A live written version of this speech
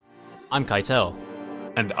I'm Keitel.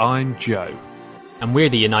 And I'm Joe. And we're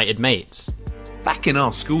the United Mates. Back in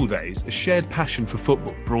our school days, a shared passion for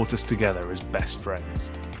football brought us together as best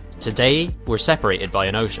friends. Today, we're separated by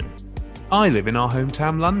an ocean. I live in our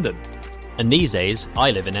hometown London. And these days,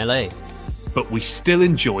 I live in LA. But we still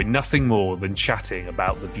enjoy nothing more than chatting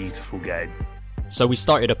about the beautiful game. So we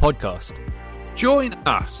started a podcast. Join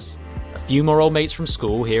us. A few more old mates from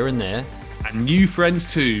school here and there. And new friends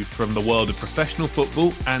too from the world of professional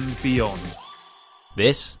football and beyond.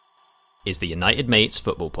 This is the United Mates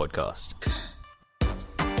Football Podcast.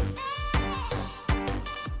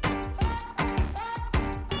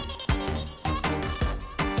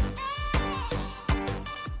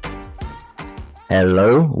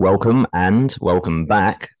 Hello, welcome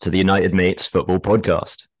back to the United Mates Football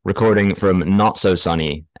Podcast. Recording from not so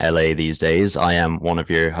sunny LA these days, I am one of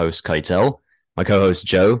your hosts, Keitel. My co-host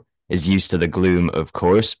Joe is used to the gloom, of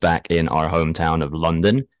course, back in our hometown of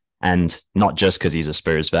London, and not just because he's a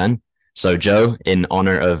Spurs fan. So Joe, in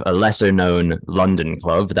honor of a lesser-known London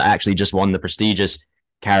club that actually just won the prestigious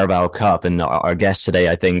Carabao Cup, and our guest today,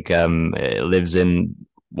 I think, lives in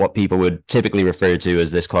what people would typically refer to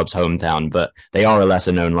as this club's hometown, but they are a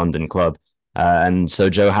lesser-known London club. And so,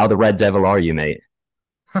 Joe, how the Red Devil are you, mate?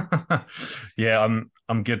 Yeah,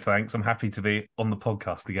 I'm good, thanks. I'm happy to be on the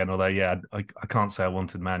podcast again. Although, yeah, I can't say I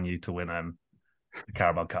wanted Man U to win the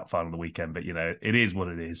Carabao Cup final on the weekend, but you know, it is what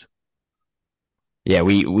it is. Yeah,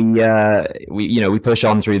 we push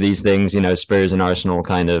on through these things. You know, Spurs and Arsenal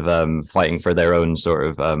kind of fighting for their own sort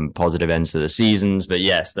of positive ends to the seasons. But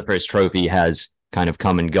yes, the first trophy has kind of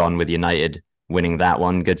come and gone with United winning that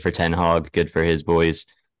one. Good for Ten Hag, good for his boys.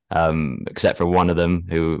 Except for one of them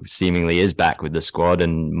who seemingly is back with the squad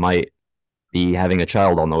and might be having a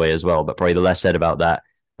child on the way as well. But probably the less said about that,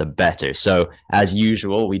 the better. So as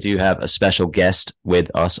usual, we do have a special guest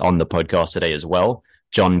with us on the podcast today as well.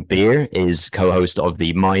 John Beer is co-host of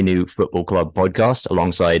the My New Football Club podcast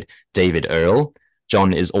alongside David Earl.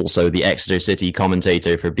 John is also the Exeter City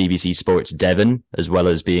commentator for BBC Sports Devon, as well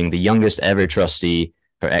as being the youngest ever trustee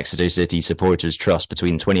for Exeter City Supporters Trust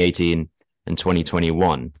between 2018 and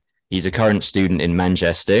 2021. He's a current student in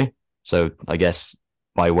Manchester, so I guess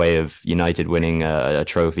by way of United winning a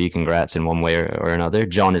trophy, congrats in one way or another.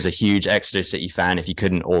 John is a huge Exeter City fan, if you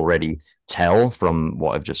couldn't already tell from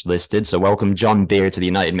what I've just listed. So welcome, John Beer, to the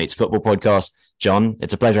United Mates Football Podcast. John,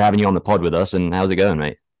 it's a pleasure having you on the pod with us, and how's it going,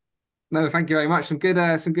 mate? No, thank you very much. Some good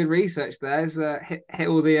research there. It's, hit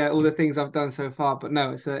all the things I've done so far. But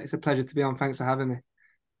no, it's a pleasure to be on. Thanks for having me.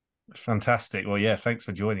 Fantastic. Well, yeah, thanks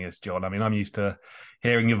for joining us, John. I mean, I'm used to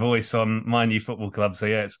hearing your voice on My New Football Club, so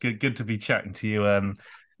yeah, it's good to be chatting to you.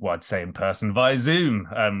 Well, I'd say in person via Zoom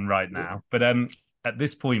right now. But at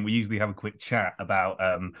this point, we usually have a quick chat about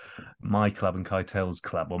my club and Keitel's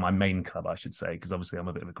club, or my main club, I should say, because obviously I'm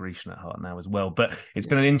a bit of a Grecian at heart now as well. But it's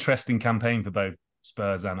been an interesting campaign for both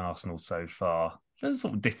Spurs and Arsenal so far, for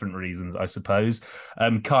sort of different reasons, I suppose.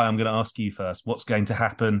 Kai, I'm going to ask you first. What's going to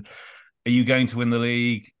happen? Are you going to win the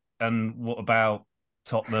league? And what about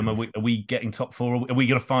Tottenham? Are we getting top four? Are we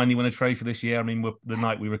going to finally win a trophy this year? I mean, the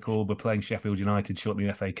night we record, we're playing Sheffield United shortly in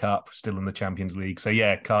the FA Cup, still in the Champions League. So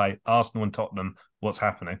yeah, Kai, Arsenal and Tottenham, what's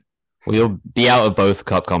happening? Well, you'll be out of both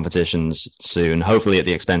cup competitions soon, hopefully at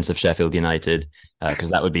the expense of Sheffield United,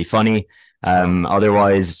 because that would be funny.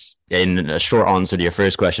 Otherwise, in a short answer to your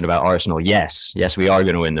first question about Arsenal, yes, we are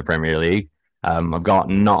going to win the Premier League. I've got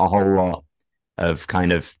not a whole lot of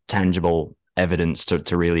kind of tangible evidence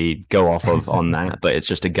to really go off of on that, but it's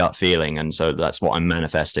just a gut feeling, and so that's what I'm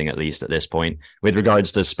manifesting, at least at this point. With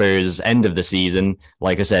regards to Spurs' end of the season,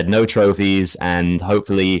 like I said, no trophies, and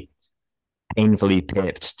hopefully painfully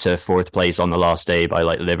pipped to fourth place on the last day by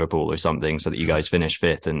like Liverpool or something, so that you guys finish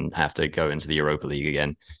fifth and have to go into the Europa League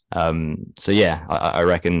again. So yeah, I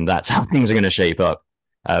reckon that's how things are going to shape up.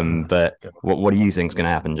 But what do you think is going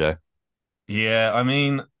to happen, Joe? Yeah, I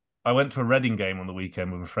mean, I went to a Reading game on the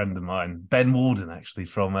weekend with a friend of mine, Ben Warden, actually,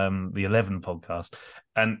 from the 11 podcast.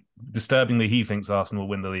 And disturbingly, he thinks Arsenal will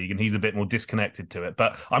win the league, and he's a bit more disconnected to it.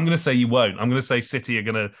 But I'm going to say you won't. I'm going to say City are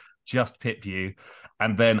going to just pip you.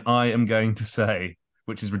 And then I am going to say,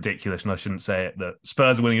 which is ridiculous, and I shouldn't say it, that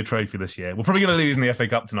Spurs are winning a trophy this year. We're probably going to lose in the FA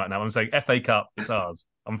Cup tonight now. I'm saying FA Cup, it's ours.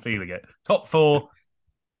 I'm feeling it. Top four,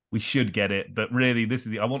 we should get it, but really, this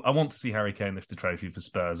is I want to see Harry Kane lift the trophy for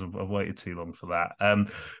Spurs. I've waited too long for that.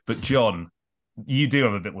 But John, you do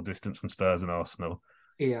have a bit more distance from Spurs and Arsenal.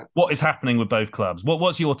 Yeah. What is happening with both clubs?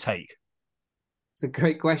 What's your take? It's a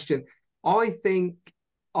great question. I think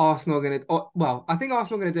Arsenal are going to. Well, I think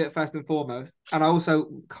Arsenal are going to do it first and foremost, and I also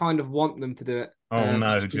kind of want them to do it. Oh no,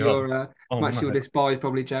 much to John! your, much to your despise,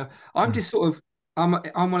 probably, Joe. I'm just sort of I'm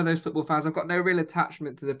one of those football fans. I've got no real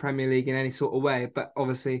attachment to the Premier League in any sort of way, but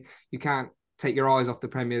obviously you can't take your eyes off the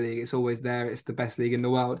Premier League. It's always there. It's the best league in the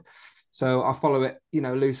world. So I follow it,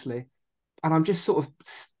 loosely. And I'm just sort of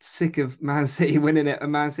sick of Man City winning it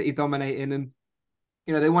and Man City dominating. And,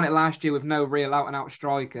 they won it last year with no real out and out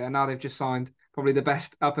striker. And now they've just signed probably the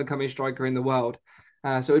best up and coming striker in the world.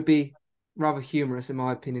 So it'd be rather humorous, in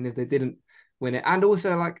my opinion, if they didn't win it. And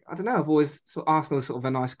also, like, I don't know, I've always Arsenal's sort of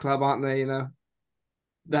a nice club, aren't they?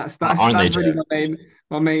 That's Aren't they, really Joe?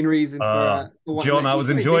 my main reason for wanting John, it. I It's was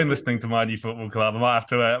very enjoying different. listening to My New Football Club. I might have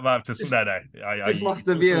to. No, no. Just lost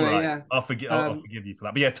the It's all viewer, right. yeah. I'll forgive you for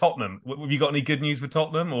that. But yeah, Tottenham. Have you got any good news for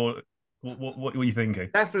Tottenham, or what were you thinking?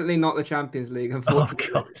 Definitely not the Champions League, Oh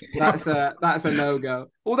unfortunately. God. That's a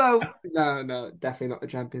no-go. Although, no, definitely not the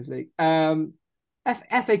Champions League.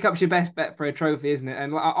 FA Cup's your best bet for a trophy, isn't it?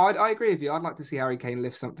 And I agree with you. I'd like to see Harry Kane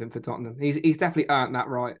lift something for Tottenham. He's definitely earned that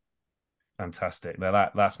right. Fantastic. Now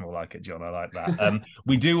that's more like it, John. I like that.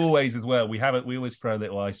 We do always as well. We always throw a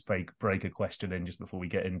little icebreaker question in just before we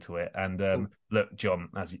get into it. And look, John,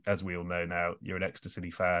 as we all know now, you're an Exeter City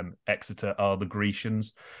fan. Exeter are the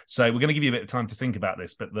Grecians. So we're going to give you a bit of time to think about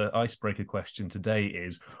this. But the icebreaker question today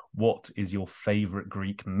is, what is your favourite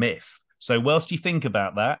Greek myth? So whilst you think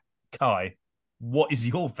about that, Kai, what is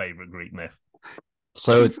your favourite Greek myth?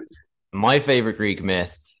 So my favorite Greek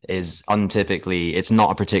myth is untypically, it's not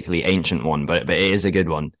a particularly ancient one, but it is a good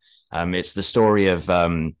one. It's the story of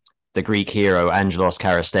the Greek hero Angelos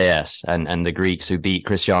Charisteas and the Greeks who beat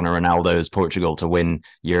Cristiano Ronaldo's Portugal to win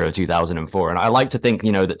Euro 2004. And I like to think,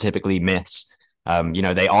 that typically myths,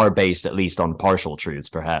 they are based at least on partial truths,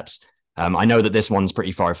 perhaps. I know that this one's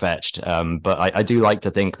pretty far-fetched, but I do like to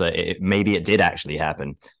think that maybe it did actually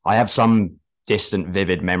happen. I have some distant,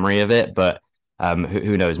 vivid memory of it, but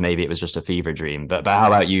who knows? Maybe it was just a fever dream. But how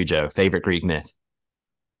about you, Joe? Favorite Greek myth?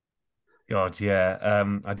 God, yeah.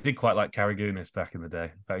 I did quite like Karagounis back in the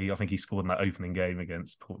day. I think he scored in that opening game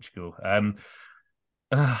against Portugal.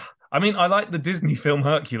 I mean, I like the Disney film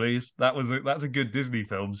Hercules. That's a good Disney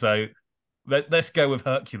film. So let's go with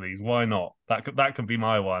Hercules. Why not? That could be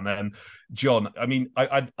my one. And John, I mean,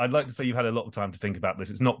 I'd like to say you've had a lot of time to think about this.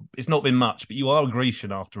 It's not been much, but you are a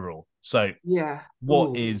Grecian after all. So Yeah.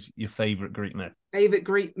 what is your favorite Greek myth? Favorite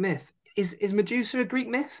Greek myth? Is Medusa a Greek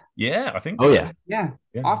myth? Yeah, I think Oh so. yeah, Yeah.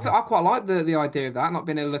 Yeah, I quite like the idea of that, not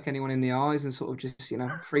being able to look anyone in the eyes and sort of just,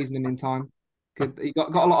 freezing them in time. Good. You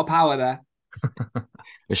got a lot of power there.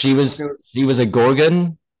 she was a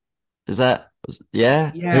Gorgon. Is that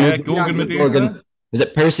yeah? Yeah, Who yeah, was, Gorgon that's a Medusa. Gorgon. was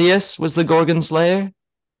it Perseus? Was the Gorgon Slayer?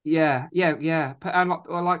 Yeah. And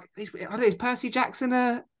like, I don't know, is Percy Jackson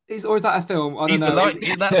or is that a film? I don't He's the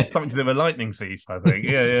know. that's something to do with a lightning thief, I think.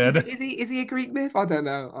 Yeah. Is he a Greek myth? I don't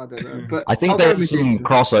know. But I think I'll go there's some Medusa.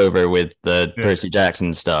 crossover with the Yeah. Percy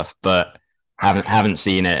Jackson stuff, but haven't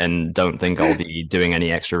seen it and don't think I'll be doing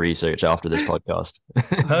any extra research after this podcast.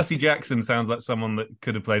 Percy Jackson sounds like someone that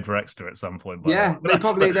could have played for Exeter at some point. Yeah, there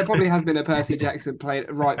probably has been a Percy Jackson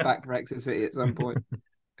played right back for Exeter City at some point.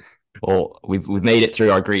 Well, we've made it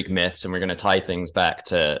through our Greek myths, and we're going to tie things back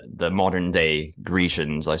to the modern day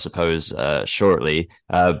Grecians, I suppose, shortly.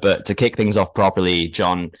 But to kick things off properly,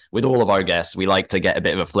 John, with all of our guests, we like to get a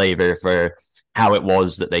bit of a flavor for how it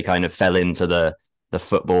was that they kind of fell into the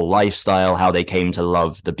football lifestyle, how they came to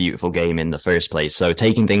love the beautiful game in the first place. So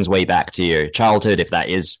taking things way back to your childhood, if that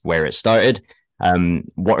is where it started,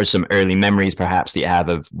 what are some early memories perhaps that you have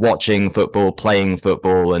of watching football, playing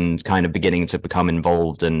football, and kind of beginning to become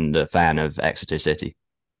involved and a fan of Exeter City?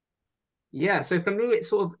 Yeah, so for me,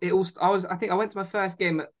 I think I went to my first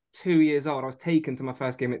game at 2 years old. I was taken to my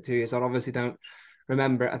first game at 2 years old. I obviously don't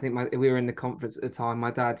remember it. I think we were in the conference at the time.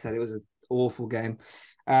 My dad said it was an awful game.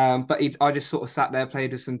 But I just sort of sat there,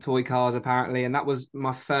 played with some toy cars apparently, and that was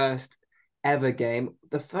my first ever game.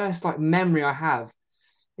 The first memory I have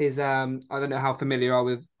is I don't know how familiar you are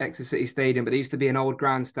with Exeter City Stadium, but there used to be an old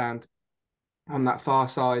grandstand on that far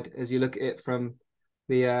side as you look at it from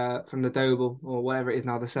the Doble or whatever it is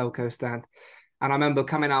now, the Selco stand. And I remember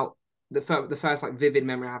coming out, the first vivid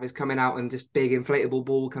memory I have is coming out and just big inflatable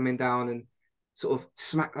ball coming down and sort of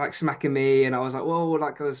smacking me, and I was like, whoa,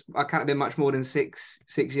 I can't have been much more than six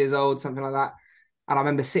years old, something like that. And I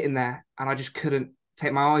remember sitting there and I just couldn't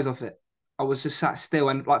take my eyes off it. I was just sat still,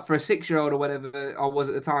 and for a 6-year-old or whatever I was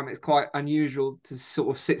at the time, it's quite unusual to sort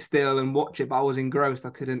of sit still and watch it. But I was engrossed. I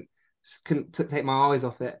couldn't take my eyes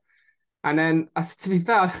off it. And then, to be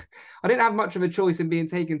fair, I didn't have much of a choice in being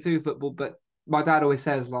taken to football. But my dad always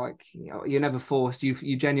says, you're never forced.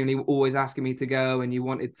 You genuinely always asking me to go, and you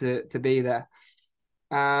wanted to be there.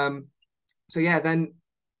 So yeah, then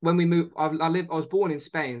when we moved, I was born in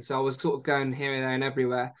Spain, so I was sort of going here and there and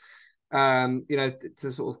everywhere.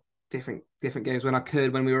 To sort of different games when I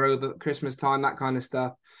could, when we were over Christmas time, that kind of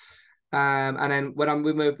stuff. And then when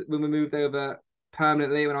we moved over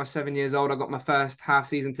permanently when I was 7 years old, I got my first half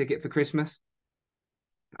season ticket for Christmas.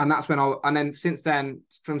 And that's when and then since then,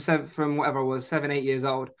 from whatever I was, 7, 8 years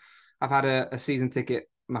old, I've had a season ticket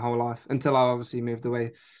my whole life until I obviously moved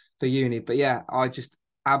away for uni. But yeah, I just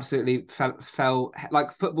absolutely felt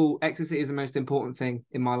like football. Exeter is the most important thing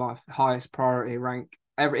in my life, highest priority rank.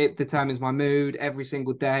 It determines my mood every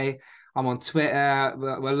single day. I'm on Twitter.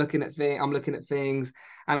 We're looking at things. I'm looking at things,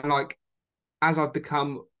 and like as I've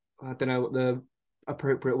become, I don't know what the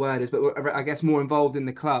appropriate word is, but I guess more involved in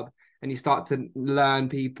the club, and you start to learn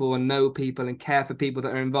people and know people and care for people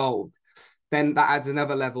that are involved, then that adds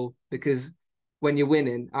another level. Because when you're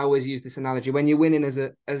winning, I always use this analogy, when you're winning as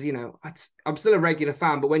I'm still a regular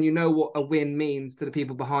fan, but when you know what a win means to the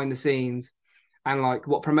people behind the scenes, and like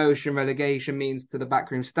what promotion, relegation means to the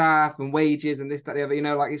backroom staff and wages and this, that, the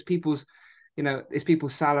other, like it's people's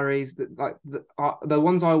salaries, that like the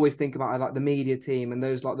ones I always think about are like the media team and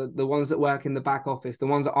those like the ones that work in the back office, the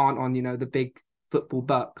ones that aren't on, the big football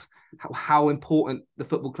bucks, how important the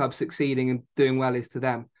football club succeeding and doing well is to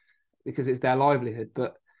them, because it's their livelihood.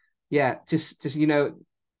 But yeah, just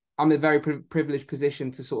I'm in a very privileged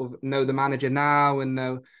position to sort of know the manager now and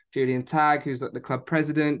know Julian Tagg, who's like the club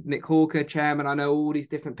president, Nick Hawker, chairman. I know all these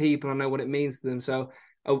different people. I know what it means to them. So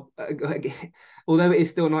although it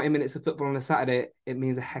is still 90 minutes of football on a Saturday, it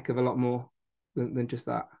means a heck of a lot more than just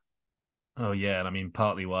that. Oh, yeah. And I mean,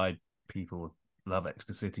 partly why people love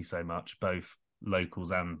Exeter City so much, both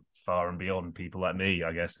locals and far and beyond people like me,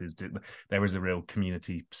 I guess, there is a real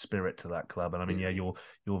community spirit to that club. And I mean, yeah,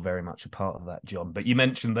 you're very much a part of that, John. But you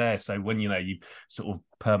mentioned there, so when you sort of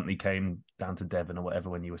permanently came down to Devon or whatever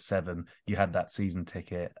when you were 7, you had that season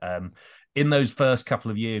ticket. In those first couple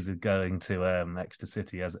of years of going to Exeter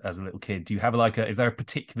City as a little kid, do you have is there a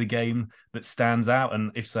particular game that stands out,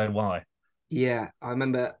 and if so, why? Yeah, I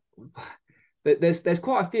remember. There's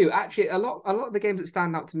quite a few actually. A lot of the games that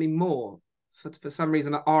stand out to me more, for some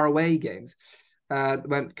reason, are away games.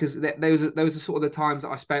 Because those are sort of the times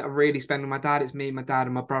that I really spend with my dad. It's me, my dad,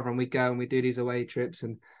 and my brother, and we go and we do these away trips,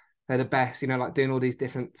 and they're the best. Like doing all these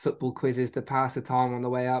different football quizzes to pass the time on the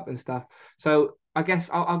way up and stuff. So I guess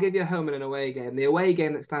I'll give you a home and an away game. The away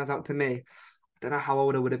game that stands out to me, I don't know how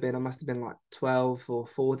old I would have been. I must have been like 12 or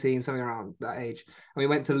 14, something around that age. And we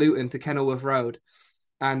went to Luton, to Kenilworth Road,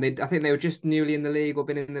 and I think they were just newly in the league or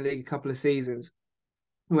been in the league a couple of seasons.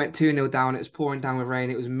 We went 2-0 down. It was pouring down with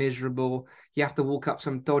rain. It was miserable. You have to walk up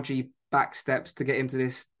some dodgy back steps to get into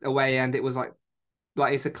this away end. It was like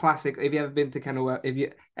it's a classic. If you ever been to Kenilworth, if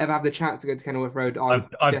you ever have the chance to go to Kenilworth Road,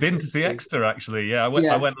 I've been to see Exeter actually. Yeah, I went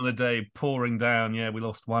on a day pouring down. Yeah, we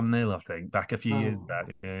lost 1-0, I think, back a few years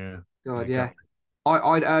back. Yeah. God, yeah.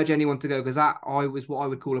 I'd urge anyone to go, because that was what I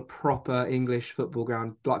would call a proper English football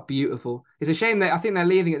ground, like beautiful. It's a shame that I think they're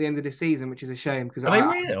leaving at the end of the season, which is a shame. Because are they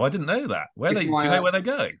really? I didn't know that. Do you know where they're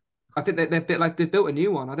going? I think they've built a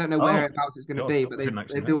new one. I don't know whereabouts it's going to be, but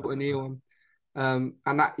they built a new one.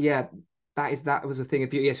 And that was a thing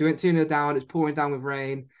of beauty. Yes, we went 2-0 down. It's pouring down with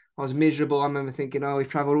rain. I was miserable. I remember thinking, we've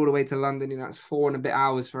travelled all the way to London. It's 4 and a bit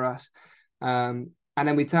hours for us. And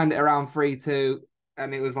then we turned it around 3-2.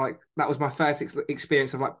 And it was like, that was my first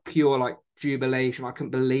experience of like pure like jubilation. I couldn't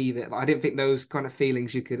believe it. Like, I didn't think those kind of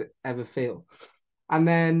feelings you could ever feel. And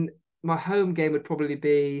then my home game would probably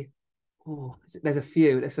be, there's a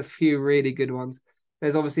few really good ones.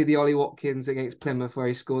 There's obviously the Ollie Watkins against Plymouth, where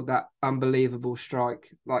he scored that unbelievable strike,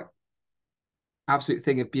 like absolute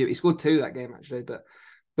thing of beauty. He scored 2 that game actually, but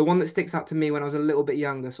the one that sticks out to me when I was a little bit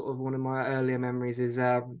younger, sort of one of my earlier memories, is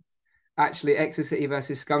actually Exeter City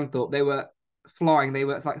versus Scunthorpe. They were flying. They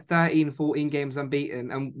were like 13, 14 games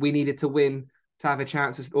unbeaten, and we needed to win to have a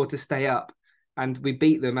chance to stay up. And we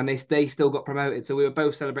beat them, and they still got promoted. So we were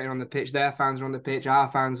both celebrating on the pitch. Their fans were on the pitch. Our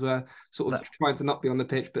fans were sort of trying to not be on the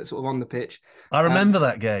pitch, but sort of on the pitch. I remember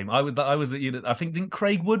that game. I was at I think, didn't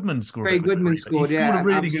Craig Woodman score? Craig Woodman scored. He scored a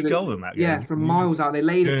really good goal in that game. Yeah, from miles out. They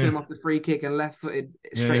laid it to him off the free kick and left-footed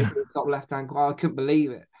straight to the top left-hand corner. I couldn't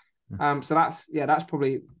believe it. So that's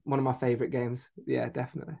probably one of my favourite games. Yeah,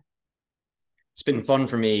 definitely. It's been fun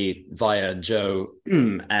for me via Joe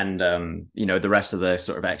and the rest of the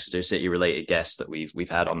sort of Exeter City related guests that we've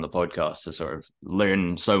had on the podcast to sort of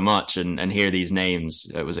learn so much and hear these names.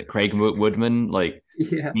 Was it Craig Woodman? Like,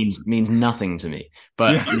 means nothing to me,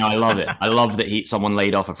 but I love it. I love that someone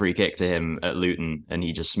laid off a free kick to him at Luton and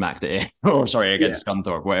he just smacked it in. Against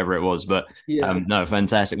Scunthorpe, whatever it was. But no,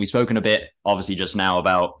 fantastic. We've spoken a bit, obviously, just now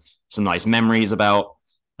about some nice memories about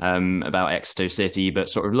Exeter City, but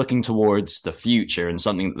sort of looking towards the future and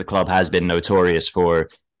something that the club has been notorious for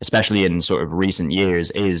especially in sort of recent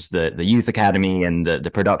years, is the youth academy and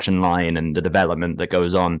the production line and the development that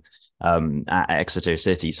goes on at Exeter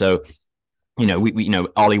City. So,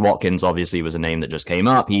 Ollie Watkins obviously was a name that just came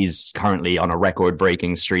up. He's currently on a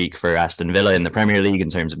record-breaking streak for Aston Villa in the Premier League in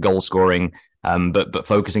terms of goal scoring. But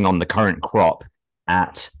focusing on the current crop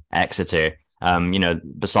at Exeter,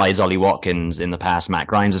 besides Ollie Watkins in the past, Matt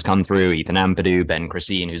Grimes has come through, Ethan Ampadu, Ben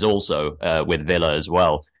Christine, who's also with Villa as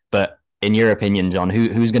well. But in your opinion, John,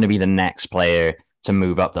 who's going to be the next player to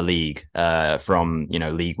move up the league from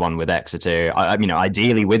League One with Exeter?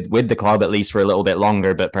 Ideally with the club at least for a little bit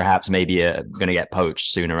longer, but perhaps maybe going to get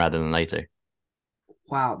poached sooner rather than later.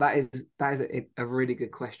 Wow, that is a really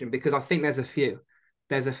good question, because I think there's a few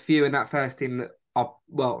in that first team that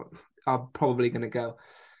are probably going to go.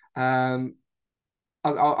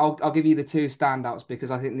 I'll give you the two standouts,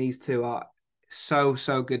 because I think these two are so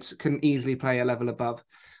good, can easily play a level above.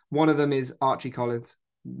 One of them is Archie Collins.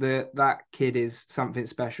 That kid is something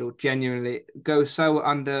special. Genuinely goes so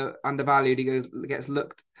undervalued. He gets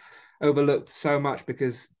overlooked so much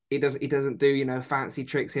because he doesn't do fancy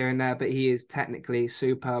tricks here and there, but he is technically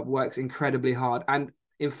superb. Works incredibly hard, and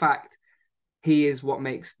in fact, he is what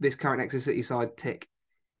makes this current Exeter City side tick.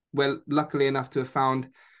 We're luckily enough to have found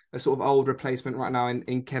a sort of old replacement right now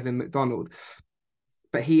in Kevin McDonald,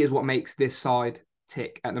 but he is what makes this side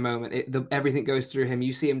tick at the moment. Everything goes through him.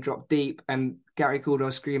 You see him drop deep, and Gary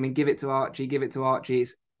Caldwell screaming, "Give it to Archie! Give it to Archie!"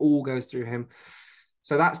 It all goes through him.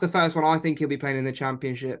 So that's the first one. I think he'll be playing in the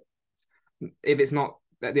Championship. If it's not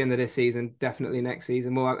at the end of this season, definitely next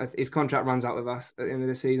season. Well, his contract runs out with us at the end of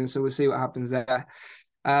the season, so we'll see what happens there.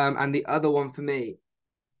 And the other one for me,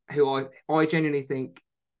 who I genuinely think,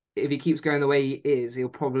 if he keeps going the way he is, he'll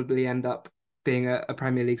probably end up being a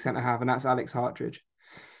Premier League centre-half, and that's Alex Hartridge.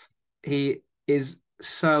 He is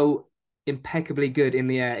so impeccably good in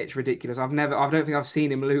the air. It's ridiculous. I don't think I've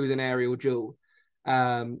seen him lose an aerial duel.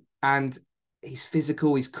 And he's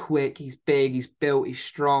physical, he's quick, he's big, he's built, he's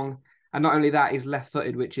strong. And not only that, he's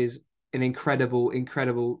left-footed, which is an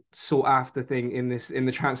incredible sought after thing in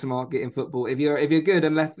the transfer market in football. If you're good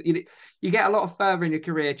and you get a lot further in your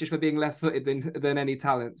career just for being left-footed than any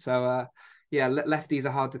talent. So lefties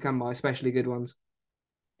are hard to come by, especially good ones.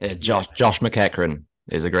 Yeah, Josh McEachran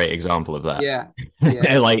is a great example of that. Yeah.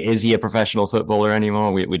 Like, is he a professional footballer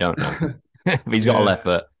anymore? We don't know. He's got a left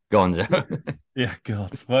foot. Go on, Joe. Yeah,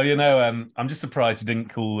 God. Well, I'm just surprised you didn't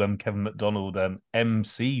call Kevin McDonald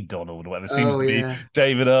MC Donald or whatever. It seems to be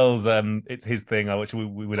David Earl's. It's his thing, which we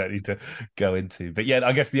don't need to go into. But yeah,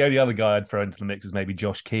 I guess the only other guy I'd throw into the mix is maybe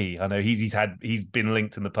Josh Key. I know he's been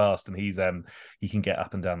linked in the past, and he can get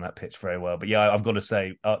up and down that pitch very well. But yeah, I've got to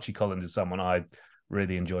say Archie Collins is someone I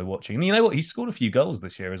really enjoy watching. And you know what? He's scored a few goals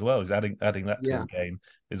this year as well. He's adding that to his game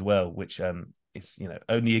as well, which it's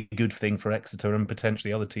only a good thing for Exeter and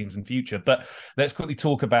potentially other teams in future. But let's quickly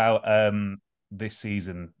talk about this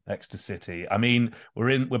season, Exeter City. I mean,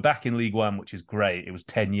 we're back in League One, which is great. It was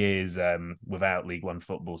 10 years without League One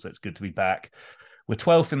football, so it's good to be back. We're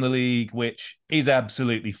 12th in the league, which is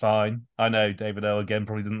absolutely fine. I know David Earl again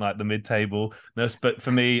probably doesn't like the mid-table, but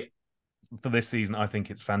for me, for this season, I think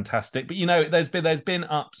it's fantastic. But there's been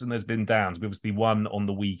ups and there's been downs. We obviously won on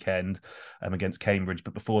the weekend against Cambridge,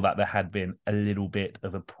 but before that there had been a little bit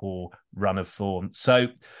of a poor run of form. So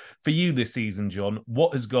for you this season, John,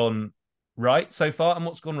 what has gone right so far and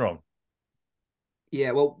what's gone wrong?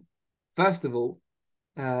 Yeah, well, first of all,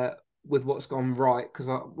 with what's gone right, because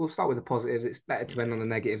we'll start with the positives. It's better to end on the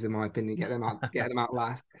negatives, in my opinion. Get them out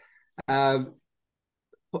last. But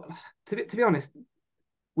to be honest,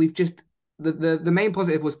 we've just. The main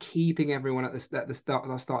positive was keeping everyone at the start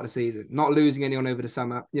of the season, not losing anyone over the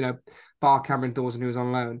summer. Bar Cameron Dawson, who was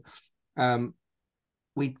on loan.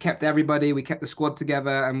 We kept everybody, we kept the squad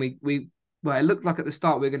together, and it looked like at the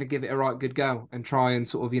start we were going to give it a right good go and try and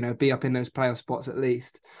sort of be up in those playoff spots at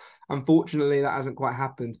least. Unfortunately, that hasn't quite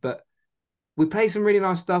happened, but we play some really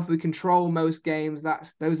nice stuff. We control most games.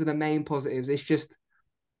 Those are the main positives. It's just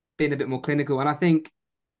been a bit more clinical, and I think,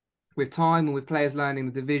 with time and with players learning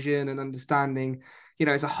the division and understanding,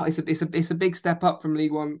 it's a big step up from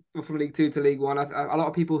League One or from League Two to League One. A lot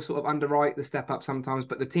of people sort of underwrite the step up sometimes,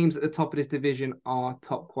 but the teams at the top of this division are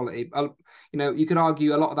top quality. You could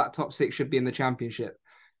argue a lot of that top six should be in the Championship.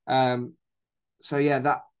 Those are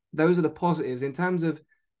the positives. In terms of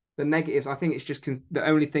the negatives, I think it's just the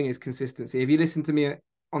only thing is consistency. If you listen to me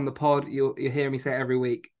on the pod, you'll hear me say it every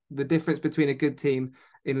week. The difference between a good team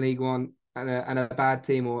in League One and a bad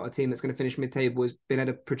team, or a team that's going to finish mid-table, has been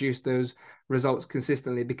able to produce those results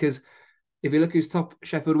consistently. Because if you look who's top,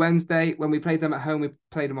 Sheffield Wednesday, when we played them at home, we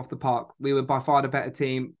played them off the park. We were by far the better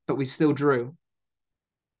team, but we still drew.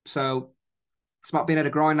 So It's about being able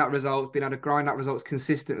to grind out results, being able to grind out results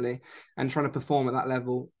consistently, and trying to perform at that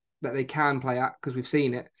level that they can play at, because we've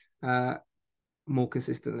seen it more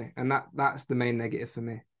consistently, and that's the main negative for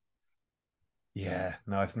me. Yeah,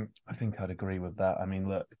 no, I think I'd agree with that. I mean,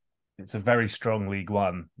 look, it's a very strong League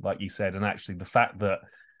One, like you said, and actually the fact that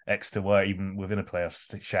Exeter were even within a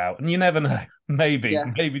playoff shout, and you never know, maybe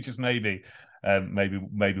just maybe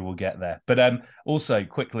we'll get there. But also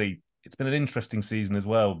quickly, it's been an interesting season as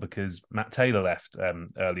well, because Matt Taylor left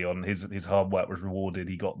early on. His hard work was rewarded.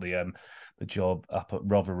 He got the job up at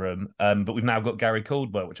Rotherham, but we've now got Gary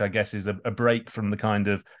Caldwell, which I guess is a break from the kind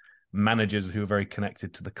of managers who are very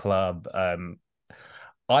connected to the club.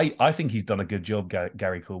 I think he's done a good job,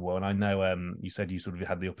 Gary Caldwell, and I know you said you sort of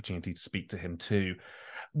had the opportunity to speak to him too.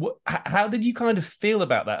 How did you kind of feel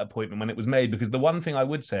about that appointment when it was made? Because the one thing I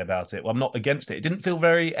would say about it, well, I'm not against it, it didn't feel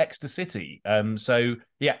very Exeter City. So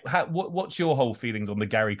yeah, what's your whole feelings on the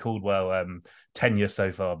Gary Caldwell tenure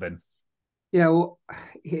so far, Ben? Yeah, well,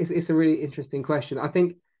 it's a really interesting question. I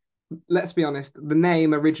think, let's be honest, the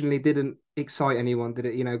name originally didn't excite anyone, did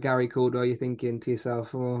it? You know, Gary Caldwell, you're thinking to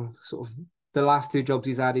yourself, oh, sort of the last two jobs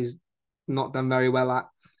he's had, he's not done very well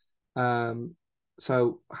at.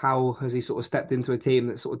 So how has he sort of stepped into a team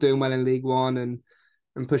that's sort of doing well in League One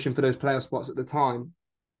and pushing for those playoff spots at the time?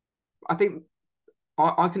 I think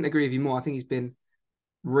I couldn't agree with you more. I think he's been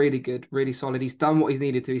really good, really solid. He's done what he's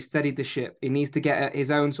needed to. He's steadied the ship. He needs to get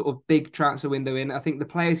his own sort of big transfer window in. I think the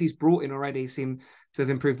players he's brought in already seem to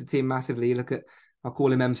have improved the team massively. You look at, I'll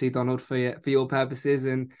call him MC Donald for your purposes,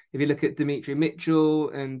 and if you look at Dimitri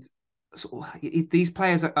Mitchell, and sort of, these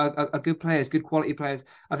players are good players, good quality players.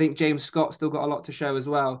 I think James Scott's still got a lot to show as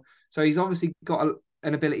well. So he's obviously got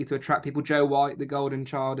an ability to attract people. Joe White, the golden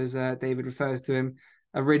child, as David refers to him,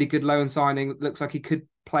 a really good loan signing. Looks like he could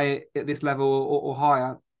play at this level or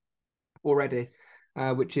higher already,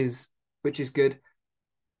 which is good.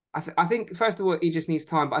 I think first of all, he just needs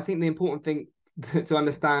time. But I think the important thing to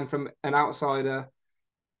understand from an outsider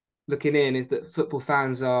looking in is that football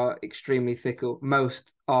fans are extremely fickle.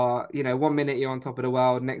 Most are, you know, 1 minute you're on top of the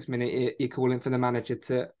world, next minute you're calling for the manager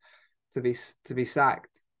to be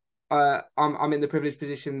sacked. I'm in the privileged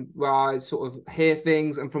position where I sort of hear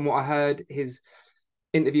things, and from what I heard, his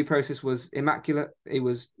interview process was immaculate. It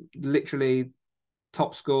was literally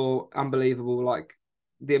top score, unbelievable. Like,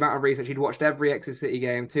 the amount of research, he'd watched every Exeter City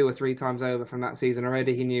game 2 or 3 times over from that season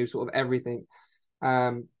already. He knew sort of everything.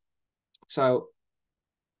 So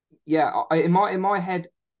yeah, in my head,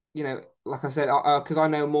 you know, like I said, because I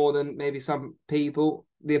know more than maybe some people,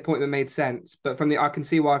 the appointment made sense. But I can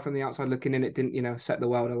see why from the outside looking in, it didn't, you know, set the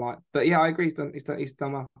world alight. But yeah, I agree. He's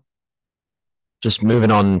done well. Just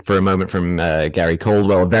moving on for a moment from Gary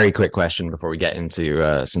Caldwell, a very quick question before we get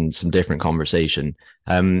into some different conversation.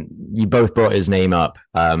 You both brought his name up.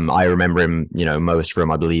 I remember him, you know, most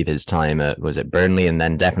from, I believe, his time at, was it Burnley, and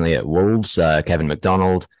then definitely at Wolves. Kevin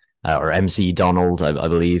McDonald, or MC Donald, I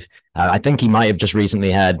believe. I think he might have just recently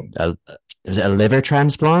had was it a liver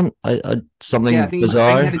transplant? Something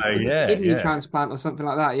bizarre. Kidney transplant or something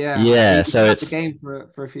like that. Yeah. Yeah. So it's the game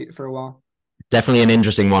for a while. Definitely an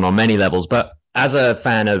interesting one on many levels. But as a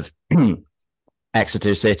fan of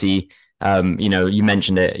Exeter City, you know, you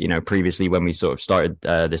mentioned it, you know, previously when we sort of started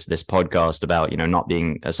this podcast about, you know, not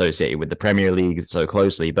being associated with the Premier League so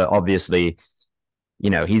closely, but obviously, you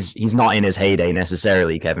know, he's not in his heyday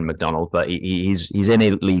necessarily, Kevin McDonald, but he's in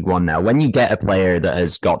a League One now. When you get a player that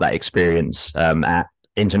has got that experience at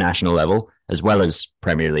international level as well as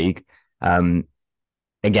Premier League,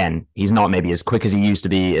 again, he's not maybe as quick as he used to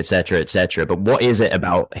be, etc., etc. But what is it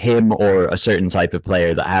about him or a certain type of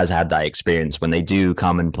player that has had that experience when they do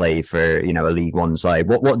come and play for, you know, a League One side?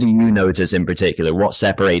 What do you notice in particular? What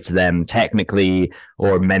separates them technically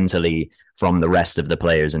or mentally from the rest of the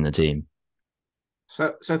players in the team?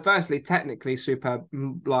 So firstly, technically superb,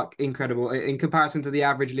 like incredible. In comparison to the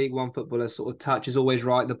average League One footballer, sort of touch is always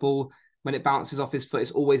right. The ball, when it bounces off his foot,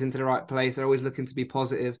 it's always into the right place. They're always looking to be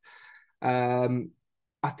positive.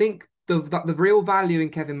 I think the real value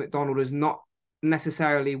in Kevin McDonald is not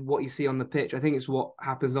necessarily what you see on the pitch. I think it's what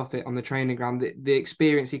happens off it on the training ground, the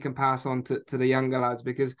experience he can pass on to the younger lads.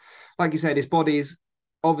 Because, like you said, his body's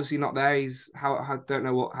obviously not there. I don't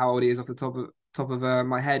know how old he is off the top of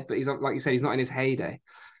my head, but he's, like you said, he's not in his heyday.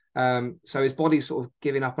 So his body's sort of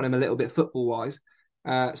giving up on him a little bit football wise.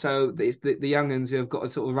 So it's the young uns who have got to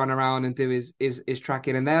sort of run around and do his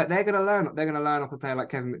tracking, and they're going to learn. They're going to learn off a player like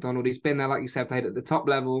Kevin McDonald. He's been there, like you said, played at the top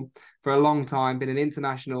level for a long time, been an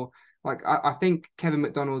international. Like I think Kevin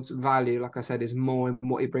McDonald's value, like I said, is more in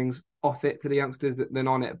what he brings off it to the youngsters than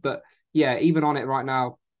on it. But yeah, even on it right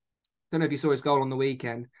now, I don't know if you saw his goal on the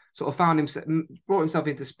weekend. Sort of brought himself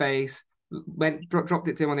into space, dropped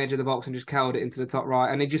it to him on the edge of the box and just curled it into the top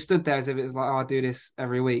right, and he just stood there as if it was like, oh, I do this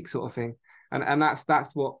every week, sort of thing. And that's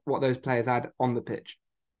what those players had on the pitch.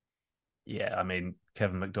 Yeah, I mean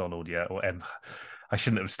Kevin McDonald, yeah, or I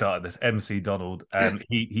shouldn't have started this. MC Donald,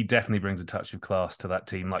 he definitely brings a touch of class to that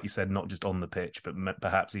team, like you said, not just on the pitch, but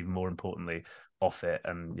perhaps even more importantly off it.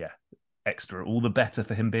 And yeah, extra, all the better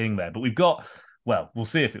for him being there. But we'll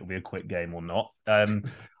see if it will be a quick game or not.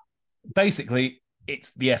 Basically,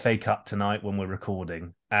 it's the FA Cup tonight when we're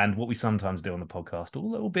recording, and what we sometimes do on the podcast,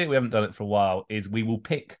 albeit we haven't done it for a while, is we will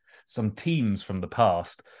pick some teams from the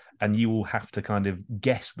past, and you will have to kind of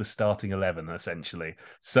guess the starting 11 essentially.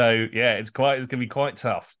 So yeah, it's going to be quite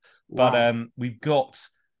tough. Wow. But we've got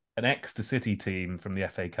an Exeter City team from the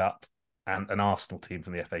FA Cup and an Arsenal team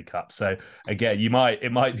from the FA Cup. So again,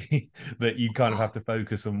 it might be that you kind of have to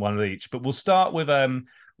focus on one of each. But we'll start with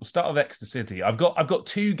Exeter City. I've got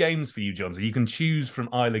 2 games for you, John, so you can choose from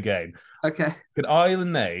either game. Okay. Could either try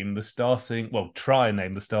and name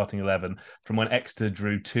the starting 11 from when Exeter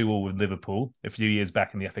drew 2-2 with Liverpool a few years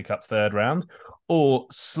back in the FA Cup third round, or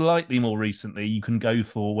slightly more recently, you can go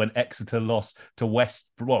for when Exeter lost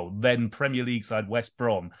to then Premier League side West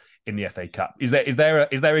Brom in the FA Cup. Is there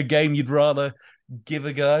a game you'd rather give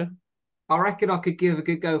a go? I reckon I could give a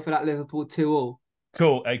good go for that Liverpool 2-2.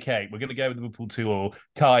 Cool. Okay, we're going to go with Liverpool 2-2.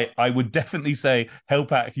 Kai, I would definitely say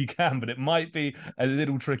help out if you can, but it might be a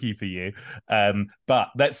little tricky for you. But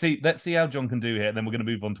let's see how John can do here, and then we're going to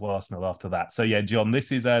move on to Arsenal after that. So yeah, John,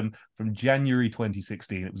 this is from January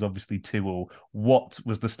 2016. It was obviously 2-2. What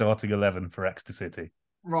was the starting 11 for Exeter City?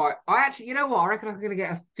 Right. You know what? I reckon I'm going to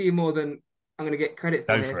get a few more than I'm going to get credit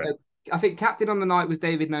for. Go for it. I think captain on the night was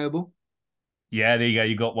David Noble. Yeah, there you go.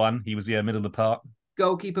 You got one. He was middle of the park.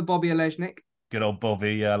 Goalkeeper Bobby Olejnik. Good old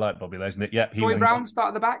Bobby. Yeah, I like Bobby Lesnick. Yeah. Troy Brown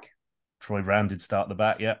started the back. Troy Brown did start the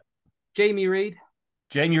back, yeah. Jamie Reid.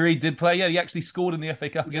 Jamie Reid did play, yeah. He actually scored in the FA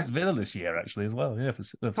Cup against Villa this year, actually, as well. Yeah, for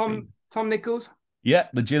Tom Nichols. Yeah,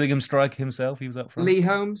 the Gillingham striker himself. He was up front. Lee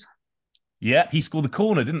Holmes. Yeah, he scored the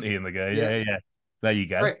corner, didn't he, in the game? Yeah. There you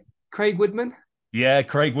go. Craig Woodman. Yeah,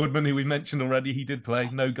 Craig Woodman, who we mentioned already. He did play.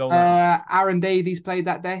 No goal. Aaron Davies played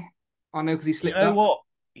that day. I know because he slipped up. You know what?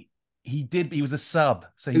 He did. He was a sub.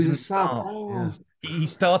 So he was a sub. Oh. Yeah. He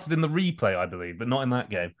started in the replay, I believe, but not in that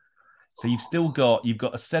game. So you've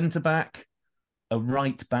got a centre back, a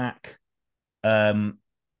right back, one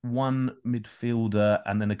midfielder,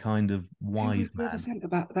 and then a kind of wide man. Centre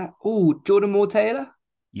back. Jordan Moore Taylor.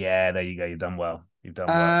 Yeah, there you go. You've done well.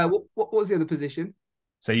 What was the other position?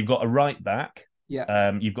 So you've got a right back.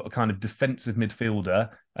 Yeah. You've got a kind of defensive midfielder,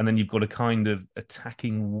 and then you've got a kind of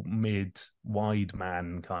attacking wide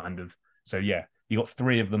man kind of. So yeah. You got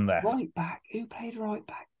 3 of them left. Right back. Who played right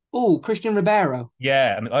back? Oh, Christian Ribeiro.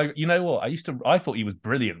 Yeah, and you know what? I thought he was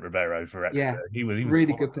brilliant, Ribeiro, for Exeter. Yeah, he was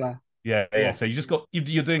really good player. Yeah. So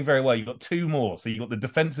you're doing very well. You've got 2 more. So you've got the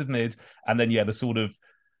defensive mid, and then the sort of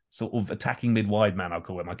attacking mid wide man. I'll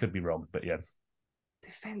call him. I could be wrong, but yeah.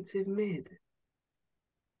 Defensive mid.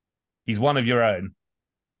 He's one of your own.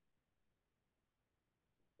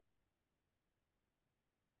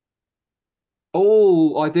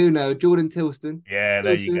 Oh, I do know Jordan Tilston. Yeah,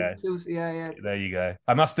 there you go. Yeah. There you go.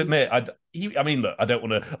 I must admit, I mean, look, I don't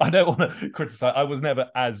want to criticize. I was never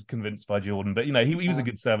as convinced by Jordan, but he was a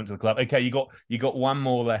good servant to the club. Okay, you got 1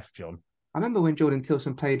 more left, John. I remember when Jordan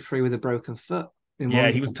Tilston played free with a broken foot.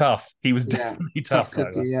 He was tough. He was definitely tough.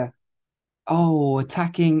 Cookie, yeah. Oh,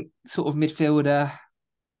 attacking sort of midfielder.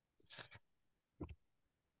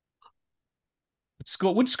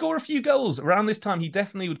 Would score a few goals around this time. He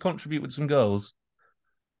definitely would contribute with some goals.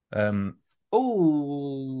 Ryan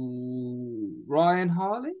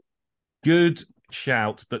Harley. Good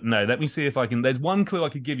shout, but no. Let me see if I can. There's one clue I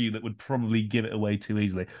could give you that would probably give it away too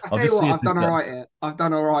easily. I've done all right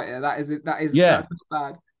here. That is that's not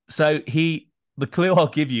bad. So the clue I'll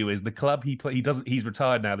give you is the club he's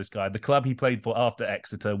retired now. This guy, the club he played for after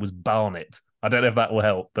Exeter was Barnet. I don't know if that will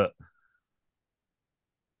help, but.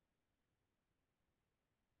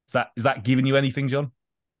 Is that giving you anything, John?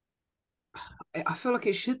 I feel like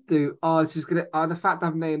it should do. It's just gonna. The fact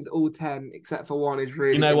I've named all 10 except for 1 is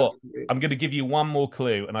really. You know what? I'm going to give you one more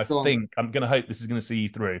clue, and I'm going to hope this is going to see you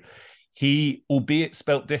through. He, albeit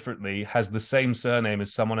spelt differently, has the same surname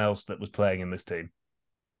as someone else that was playing in this team.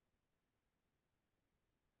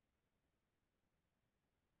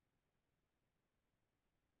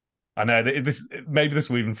 I know maybe this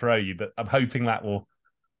will even throw you, but I'm hoping that will.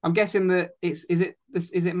 I'm guessing that is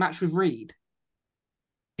it matched with Reed?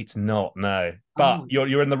 It's not, no. But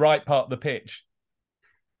you're in the right part of the pitch.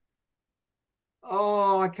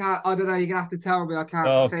 Oh, I can't. I don't know. You're gonna have to tell me. I can't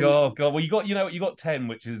Oh think. God, God. Well, you got 10,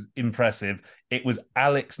 which is impressive. It was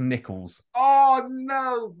Alex Nichols. Oh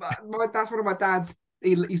no, that's one of my dad's.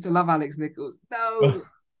 He used to love Alex Nichols. No. Uh,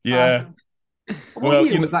 Yeah. what Well,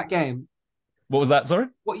 year was that game? what was that? Sorry,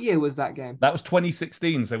 What year was that game? that was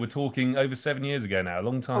 2016. So we're talking over 7 years ago now, a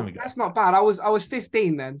long time Oh, ago. that's not bad. I was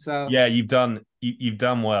 15 then, so Yeah, you've done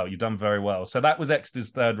well. You've done very well. So that was Exeter's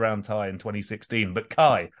third round tie in 2016. But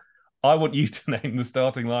Kai, I want you to name the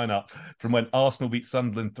starting lineup from when Arsenal beat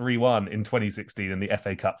Sunderland 3-1 in 2016 in the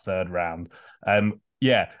FA Cup third round.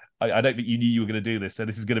 Yeah, I don't think you knew you were going to do this, so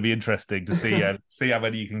this is going to be interesting to see how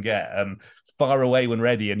many you can get. Far away when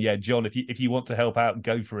ready, and yeah, John, if you want to help out,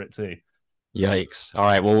 go for it too. Yikes. All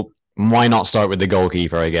right. Well, why not start with the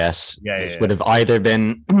goalkeeper, I guess? Yeah, It yeah, would have either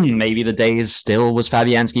been maybe the days still was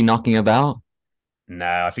Fabianski knocking about. No,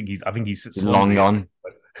 I think he's at He's long Swansea. gone.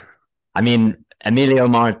 I mean,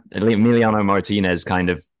 Emiliano Martinez kind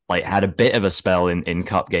of like had a bit of a spell in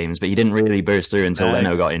cup games, but he didn't really burst through until No.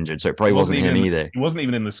 Leno got injured. So it probably wasn't him either. He wasn't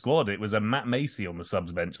even in the squad. It was a Matt Macy on the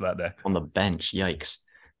subs bench that day. On the bench. Yikes. is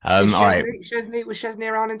All right. Chesney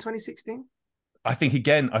around in 2016? I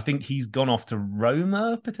think he's gone off to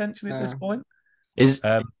Roma potentially at this point. Is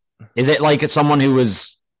Um, is it like someone who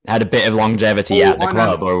had a bit of longevity at the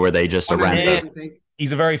club, or were they just a random?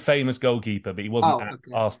 He's a very famous goalkeeper, but he wasn't at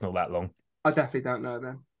okay. Arsenal that long. I definitely don't know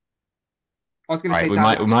then. I was going All to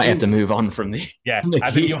right, say we might have to move on from the. Yeah, the I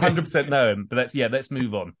think you 100% know him, but let's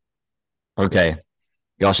move on. Okay,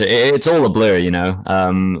 gosh, it's all a blur, you know.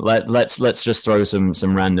 Let's just throw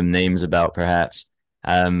some random names about, perhaps,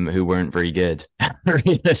 who weren't very good,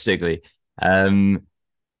 realistically.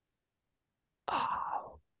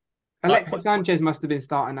 Alexis Sanchez must have been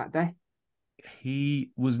starting that day. He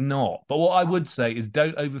was not. But what I would say is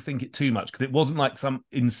don't overthink it too much because it wasn't like some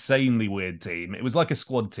insanely weird team. It was like a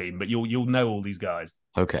squad team, but you'll know all these guys.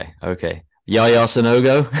 Okay. Yaya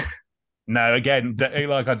Sanogo. No, again,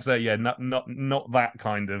 like I'd say, yeah, not that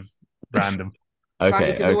kind of random.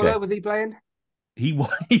 Okay. Was he playing? He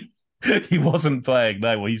wasn't playing.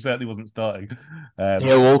 No, well, he certainly wasn't starting.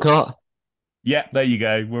 Theo Walcott. Yeah, there you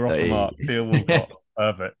go. We're off the mark. Theo Walcott.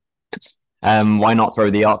 Perfect. Why not throw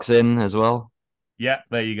the Ox in as well? Yeah,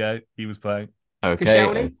 there you go. He was playing. Okay.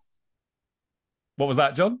 Koscielny? What was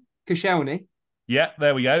that, John? Koscielny. Yeah,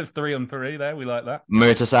 there we go. 3-on-3 there. We like that.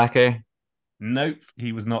 Mertesacker. Nope,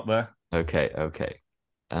 he was not there. Okay.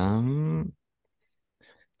 Trying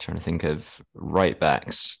to think of right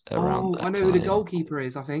backs around. I know who the goalkeeper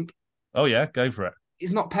is, I think. Oh, yeah, go for it.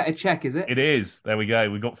 It's not Petr Cech, is it? It is. There we go.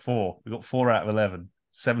 We got 4. We got 4 out of 11.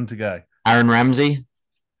 7 to go. Aaron Ramsey.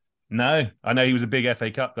 No, I know he was a big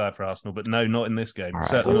FA Cup guy for Arsenal, but no, not in this game. All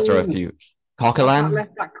right, let's throw a few. Coquelin?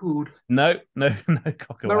 Left back called? No,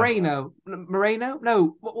 Coquelin. Moreno?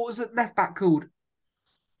 No, what was the left back called?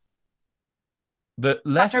 The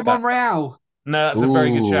left Nacho back. Monreal. No, that's a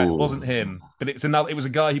very good shout. It wasn't him, but it was a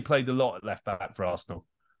guy who played a lot at left back for Arsenal.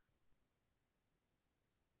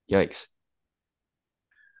 Yikes.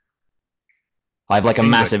 I have like a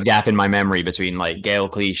massive gap in my memory between like Gael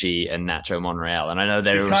Clichy and Nacho Monreal, and I know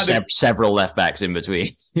there were several left backs in between.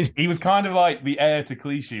 He was kind of like the heir to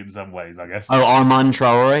Clichy in some ways, I guess. Oh, Armand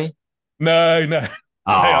Traore? No. Hey,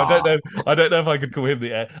 I don't know. I don't know if I could call him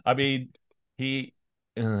the heir. I mean, he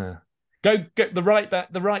go the right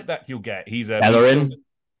back. The right back you'll get. He's Bellerin.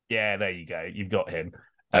 Yeah, there you go. You've got him.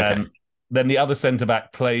 Okay. Then the other centre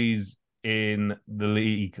back plays in the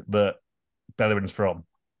league that Bellerin's from.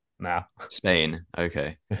 Now Spain.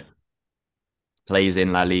 Okay. Plays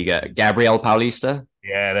in La Liga. Gabriel Paulista.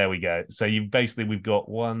 Yeah, there we go. So we've got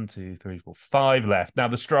 1, 2, 3, 4, 5 left. Now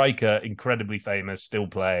the striker, incredibly famous, still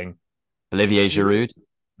playing. Olivier Giroud.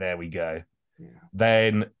 There we go. Yeah.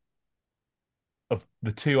 Then of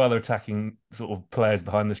the 2 other attacking sort of players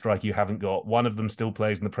behind the striker you haven't got, one of them still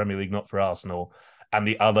plays in the Premier League, not for Arsenal, and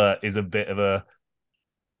the other is a bit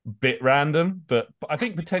random, but I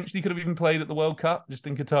think potentially could have even played at the World Cup just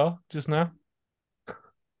in Qatar just now.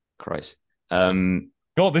 Christ.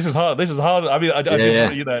 God, this is hard. I mean, Yeah.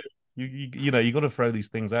 you got to throw these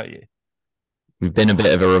things at you. We've been a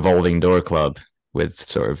bit of a revolving door club with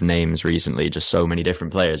sort of names recently, just so many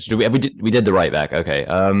different players. We did the right back. Okay.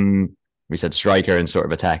 We said striker and sort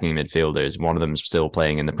of attacking midfielders. One of them's still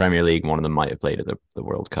playing in the Premier League. One of them might have played at the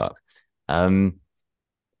World Cup.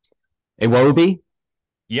 Iwobi?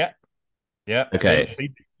 Yeah. Okay. So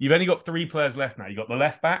you've only got 3 players left now. You've got the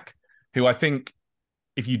left back, who I think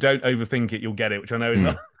if you don't overthink it, you'll get it, which I know is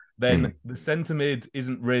not. Then the centre mid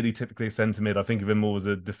isn't really typically a centre mid. I think of him more as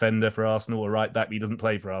a defender for Arsenal or right back, but he doesn't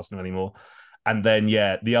play for Arsenal anymore. And then,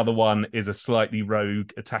 the other one is a slightly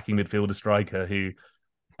rogue attacking midfielder striker who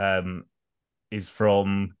isn't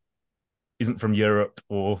from Europe,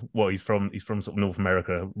 or well, he's from sort of North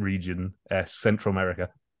America region, Central America.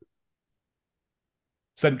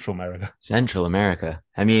 Central America. Central America.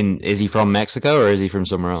 I mean, is he from Mexico or is he from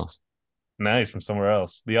somewhere else? No, he's from somewhere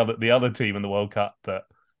else. The other team in the World Cup that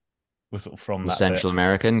was sort of from that Central bit.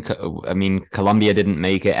 American. I mean, Colombia didn't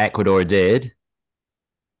make it. Ecuador did.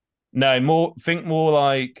 No, more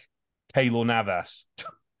like Keylor Navas.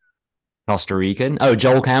 Costa Rican. Oh,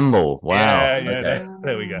 Joel Campbell. Wow. Yeah, Okay.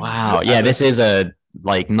 there we go. Wow. Yeah, this is a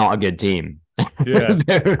not a good team. Yeah.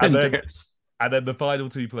 and then the final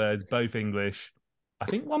two players, both English. I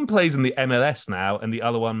think one plays in the MLS now, and the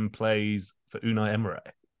other one plays for Unai Emery.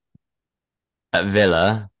 At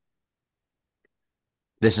Villa.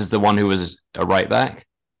 This is the one who was a right back.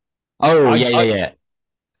 Oh, yeah.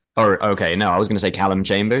 Or okay, no, I was going to say Callum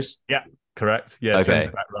Chambers. Yeah, correct. Yeah, okay.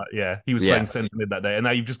 Centre back, right? Yeah, he was playing centre mid that day, and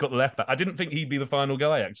now you've just got the left back. I didn't think he'd be the final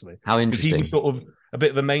guy actually. How interesting. He was sort of a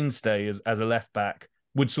bit of a mainstay as a left back.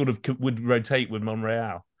 Would rotate with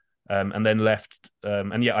Monreal, and then left.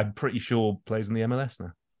 And yeah, I'm pretty sure plays in the MLS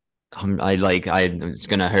now. It's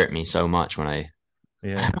going to hurt me so much when I.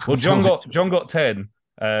 Yeah. Well, John got 10.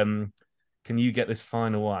 Can you get this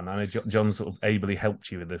final one? I know John sort of ably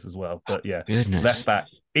helped you with this as well, but yeah, goodness. Left back,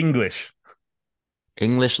 English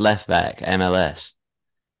left back, MLS.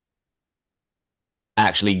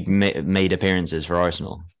 Actually made appearances for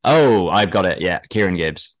Arsenal. Oh, I've got it. Yeah, Kieran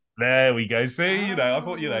Gibbs. There we go. See, I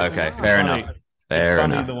thought Okay, fair enough. It's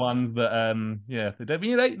funny the ones that there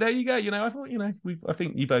you go. I thought I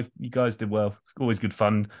think you guys did well. It's always good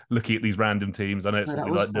fun looking at these random teams. I know it's what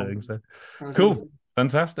we like doing. So cool.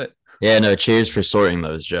 Fantastic. Yeah, no, cheers for sorting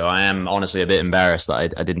those, Joe. I am honestly a bit embarrassed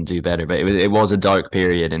that I didn't do better, but it was a dark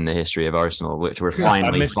period in the history of Arsenal, which we're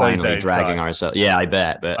finally dragging ourselves. Yeah, I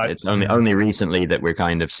bet, but it's only recently that we're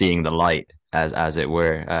kind of seeing the light, as it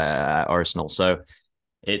were, at Arsenal. So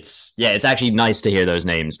it's actually nice to hear those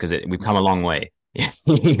names because we've come a long way. Yeah.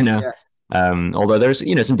 Although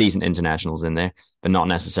there's some decent internationals in there, but not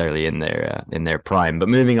necessarily in their prime. But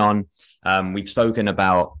moving on, we've spoken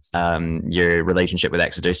about your relationship with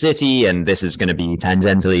Exeter City, and this is going to be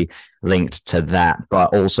tangentially linked to that,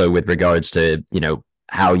 but also with regards to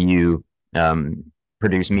how you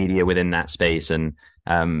produce media within that space and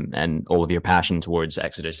all of your passion towards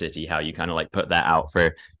Exeter City, how you kind of like put that out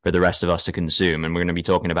for the rest of us to consume. And we're going to be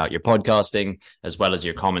talking about your podcasting as well as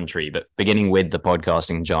your commentary. But beginning with the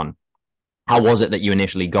podcasting, John, how was it that you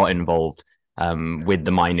initially got involved with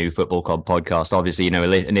the My New Football Club podcast? Obviously,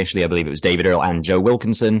 initially I believe it was David Earl and Joe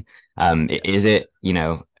Wilkinson. Is it,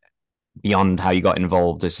 beyond how you got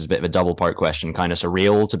involved, this is a bit of a double part question, kind of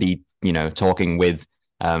surreal to be, talking with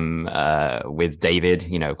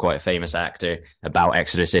David, quite a famous actor, about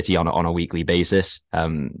Exeter City on a weekly basis.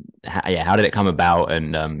 How did it come about,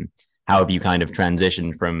 and how have you kind of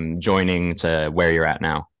transitioned from joining to where you're at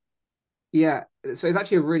now? Yeah, so it's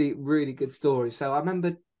actually a really, really good story. So I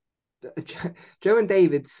remember Joe and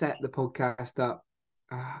David set the podcast up.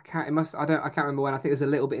 I can't remember when. I think it was a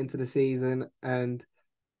little bit into the season, and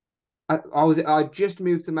I just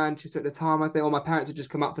moved to Manchester at the time. I think all my parents had just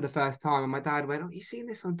come up for the first time, and my dad went, "Oh, you seen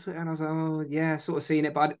this on Twitter?" And I was like, "Oh, yeah, sort of seen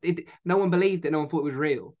it," but no one believed it. No one thought it was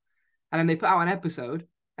real. And then they put out an episode,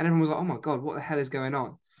 and everyone was like, "Oh my God, what the hell is going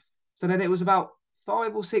on?" So then it was about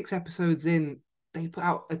 5 or 6 episodes in, they put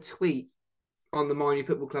out a tweet on the My New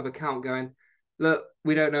Football Club account going, "Look,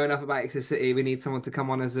 we don't know enough about Exeter City. We need someone to come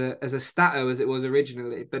on as a stato, as it was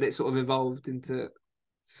originally, but it sort of evolved into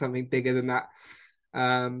something bigger than that."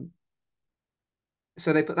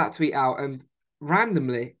 So they put that tweet out, and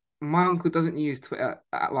randomly, my uncle doesn't use Twitter,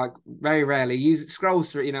 like very rarely. Scrolls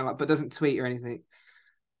through it, but doesn't tweet or anything.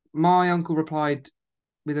 My uncle replied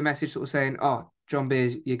with a message sort of saying, "Oh, John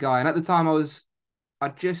Beers, your guy." And at the time,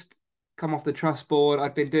 I'd just come off the trust board.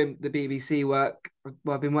 I'd been doing the BBC work.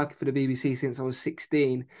 Well, I've been working for the BBC since I was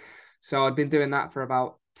 16. So I'd been doing that for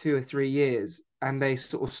about 2 or 3 years. And they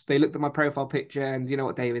looked at my profile picture, and you know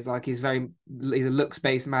what David's like. He's a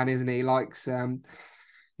looks-based man, isn't he? He likes,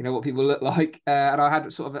 what people look like. And I I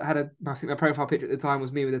think my profile picture at the time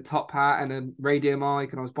was me with a top hat and a radio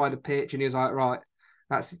mic, and I was by the pitch, and he was like, "Right,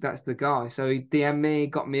 that's the guy." So he DM'd me,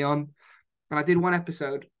 got me on, and I did one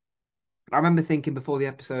episode. I remember thinking before the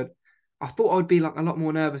episode, I thought I would be like a lot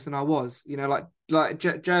more nervous than I was. Like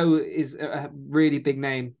Joe is a really big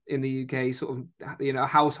name in the UK, sort of, a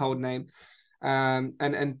household name.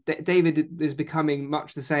 And David is becoming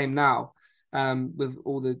much the same now, with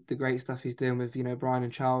all the great stuff he's doing with, Brian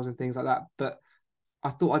and Charles and things like that. But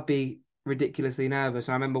I thought I'd be ridiculously nervous.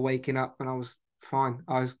 And I remember waking up and I was fine.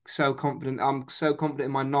 I was so confident. I'm so confident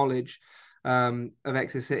in my knowledge of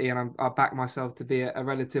Exeter City, and I back myself to be a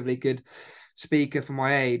relatively good speaker for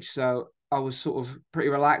my age. So I was sort of pretty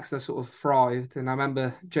relaxed. I sort of thrived. And I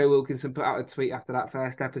remember Joe Wilkinson put out a tweet after that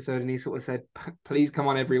first episode and he sort of said, please come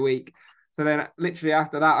on every week. So then literally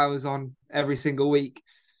after that, I was on every single week.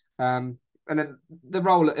 And then the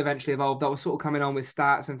role eventually evolved. I was sort of coming on with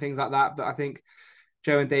stats and things like that. But I think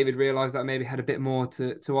Joe and David realised that I maybe had a bit more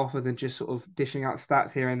to offer than just sort of dishing out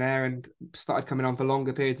stats here and there, and started coming on for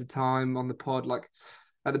longer periods of time on the pod. Like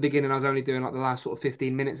at the beginning, I was only doing like the last sort of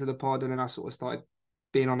 15 minutes of the pod, and then I sort of started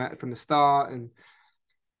being on it from the start. And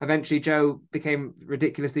eventually Joe became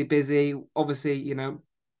ridiculously busy. Obviously, you know,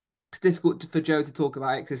 it's difficult for Joe to talk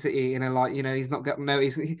about Exeter City, you know, like, you know, he's not got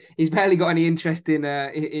he's barely got any interest in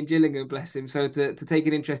Gillingham, bless him. So to take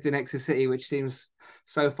an interest in Exeter City, which seems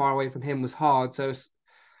so far away from him, was hard. So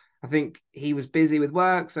I think he was busy with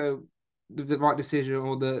work. So the right decision,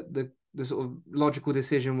 or the sort of logical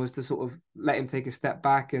decision, was to sort of let him take a step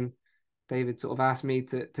back. And David sort of asked me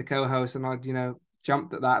to co-host, and I'd, you know,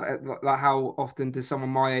 jumped at that. Like, how often does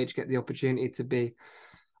someone my age get the opportunity to be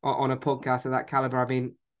on a podcast of that caliber? I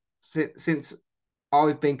mean, since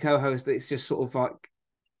I've been co-host, it's just sort of like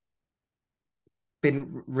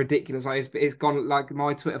been ridiculous. Like it's gone, like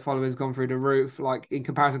my Twitter followers gone through the roof, like in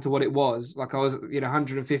comparison to what it was. Like I was, you know,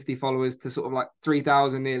 150 followers to sort of like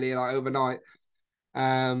 3,000 nearly, like overnight.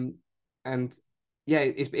 And yeah,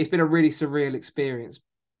 it's been a really surreal experience.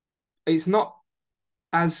 It's not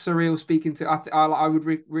as surreal speaking to. I would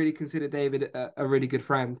really consider David a really good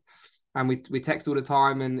friend, and we text all the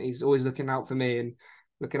time, and he's always looking out for me and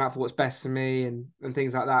looking out for what's best for me and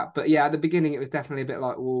things like that. But yeah, at the beginning it was definitely a bit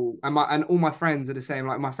like, whoa. And all my friends are the same.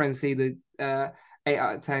 Like my friends see the 8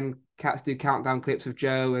 out of 10 Cats Do countdown clips of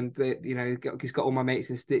Joe, and you know, he's got all my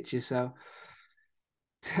mates in stitches. So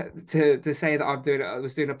to say that I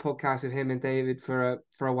was doing a podcast with him and David for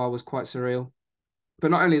a while was quite surreal.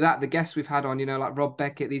 But not only that, the guests we've had on, you know, like Rob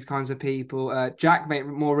Beckett, these kinds of people, Jack, mate,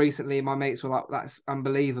 more recently, my mates were like, that's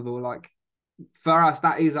unbelievable. Like, for us,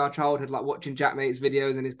 that is our childhood. Like watching Jack Mate's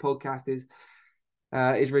videos and his podcast is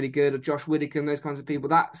really good. Or Josh Widdicombe, those kinds of people.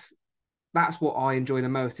 That's what I enjoy the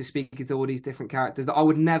most, is speaking to all these different characters that I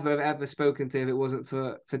would never have ever spoken to if it wasn't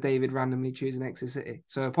for David randomly choosing Exeter City.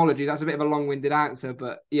 So apologies, that's a bit of a long-winded answer,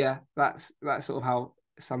 but yeah, that's sort of how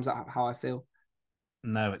it sums up how I feel.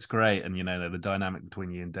 No, it's great, and you know the dynamic between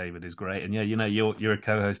you and David is great, and yeah, you know you're a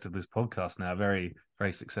co-host of this podcast now, very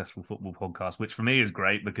very successful football podcast, which for me is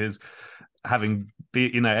great because having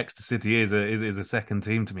Exeter City is a second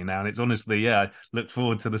team to me now, and it's honestly, yeah, I look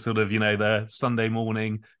forward to the sort of, you know, the Sunday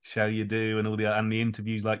morning show you do and all the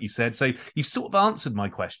interviews, like you said. So you've sort of answered my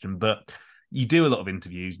question, but you do a lot of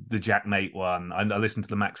interviews. The Jack Mate one, I listened to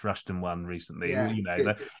the Max Rushton one recently. Yeah, you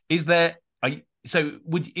know, is there? So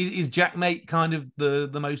is Jack Mate kind of the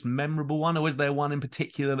most memorable one, or is there one in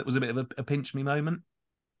particular that was a bit of a pinch me moment?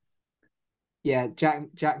 Yeah,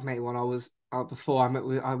 Jack Mate one. I was before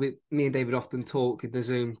me and David often talk in the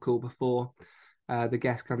Zoom call before the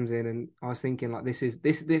guest comes in, and I was thinking like this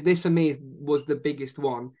for me was the biggest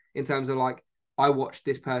one in terms of like, I watch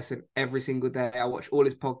this person every single day. I watch all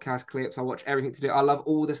his podcast clips. I watch everything to do. I love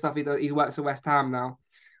all the stuff he does. He works at West Ham now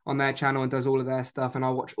on their channel and does all of their stuff, and I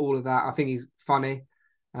watch all of that. I think he's funny.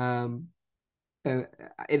 That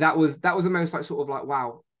was the most like sort of like,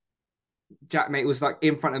 wow, Jack Mate was like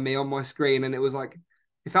in front of me on my screen, and it was like,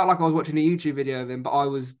 it felt like I was watching a YouTube video of him, but I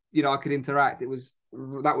was, you know, I could interact. That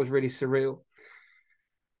was really surreal.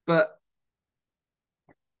 But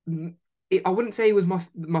I wouldn't say it was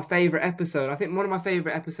my favorite episode. I think one of my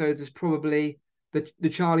favorite episodes is probably the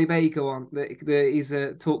Charlie Baker one. He's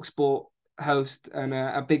a TalkSport host and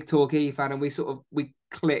a big Torquay fan, and we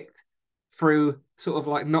clicked through sort of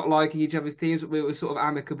like not liking each other's teams, but we were sort of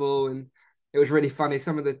amicable, and it was really funny.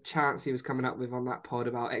 Some of the chants he was coming up with on that pod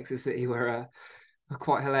about Exeter City were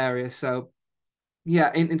quite hilarious. So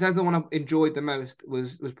yeah, in terms of one I enjoyed the most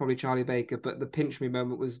was probably Charlie Baker, but the pinch me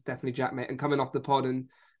moment was definitely Jack Mate, and coming off the pod and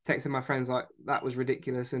texting my friends, like, that was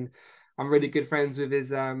ridiculous. And I'm really good friends with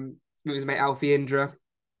his mate Alfie Indra,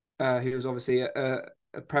 who was obviously a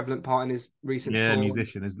prevalent part in his recent tour.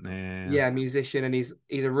 Musician, isn't he? Yeah, musician, and he's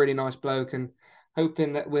a really nice bloke, and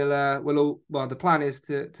hoping that we'll all, well, the plan is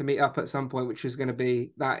to meet up at some point, which is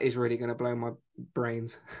really going to blow my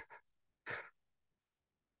brains.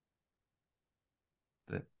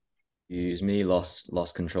 Use me,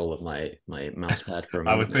 lost control of my mouse pad for a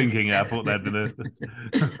moment. I was thinking, I thought that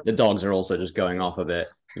the dogs are also just going off a bit.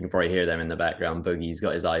 You can probably hear them in the background. Boogie's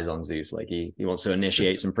got his eyes on Zeus, like he wants to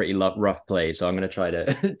initiate some pretty rough play. So I'm going to try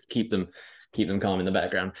to keep them calm in the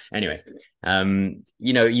background. Anyway,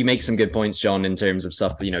 You make some good points, John, in terms of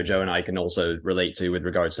stuff, Joe and I can also relate to with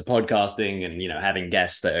regards to podcasting and, having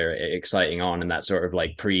guests that are exciting on, and that sort of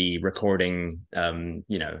like pre-recording,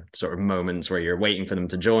 sort of moments where you're waiting for them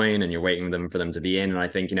to join and you're waiting for them to be in. And I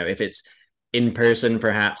think, if it's in person,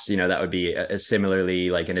 perhaps, that would be a similarly,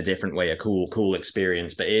 like in a different way, a cool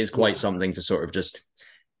experience, but it is quite something to sort of just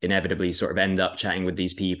inevitably sort of end up chatting with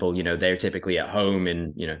these people. They're typically at home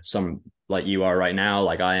in, some, like you are right now,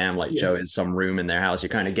 like I am, like Joe is, some room in their house. You're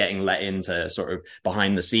kind of getting let into sort of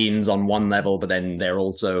behind the scenes on one level, but then they're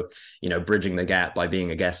also, bridging the gap by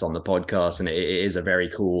being a guest on the podcast. And it is a very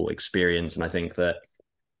cool experience. And I think that,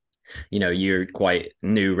 you're quite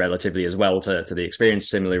new relatively as well to the experience.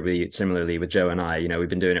 Similarly with Joe and I, we've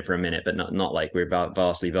been doing it for a minute, but not like we're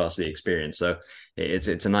vastly experienced. So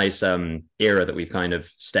it's a nice era that we've kind of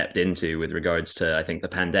stepped into with regards to, I think the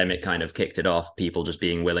pandemic kind of kicked it off, people just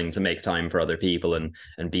being willing to make time for other people and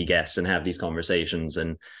be guests and have these conversations.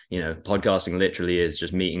 And podcasting literally is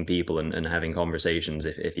just meeting people and having conversations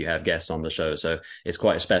if you have guests on the show. So it's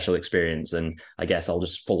quite a special experience. And I guess I'll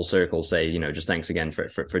just full circle say, just thanks again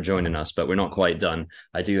for joining us, but we're not quite done.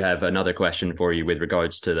 I do have another question for you with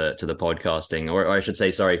regards to the podcasting, or I should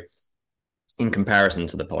say, sorry, in comparison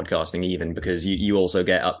to the podcasting, even because you also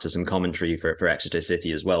get up to some commentary for Exeter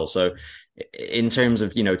City as well. So in terms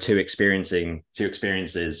of, two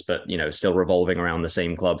experiences, but, still revolving around the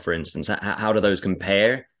same club, for instance, how do those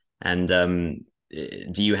compare? And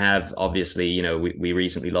do you have, obviously, we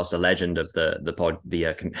recently lost a legend of the pod,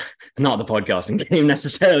 not the podcasting game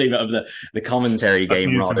necessarily, but of the commentary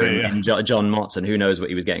game rather, in John Motson. Who knows what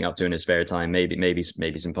he was getting up to in his spare time? Maybe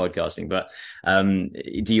some podcasting. But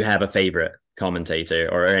do you have a favorite commentator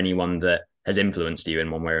or anyone that has influenced you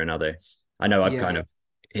in one way or another? I know I've kind of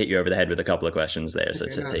hit you over the head with a couple of questions there, so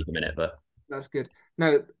take a minute. But that's good.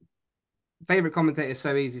 No, favorite commentator is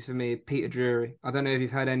so easy for me. Peter Drury. I don't know if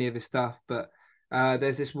you've heard any of his stuff, but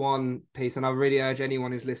there's this one piece, and I really urge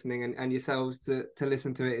anyone who's listening and yourselves to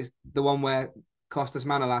listen to it. Is the one where Costas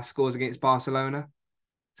Manolas scores against Barcelona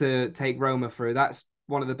to take Roma through. That's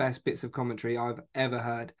one of the best bits of commentary I've ever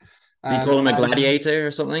heard. Does he call him a gladiator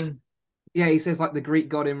or something? Yeah, he says like the Greek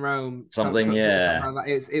god in Rome. Something yeah. Like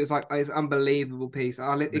that. It was like it's an unbelievable piece.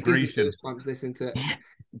 It gives me goosebumps listening to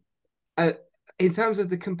it. In terms of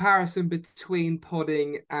the comparison between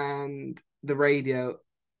podding and the radio,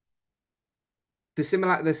 the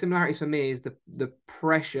similarities for me is the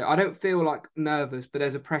pressure. I don't feel like nervous, but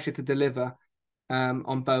there's a pressure to deliver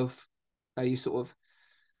on both. You sort of,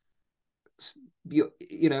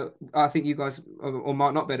 I think you guys or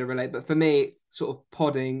might not be able to relate, but for me, sort of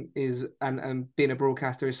podding is and being a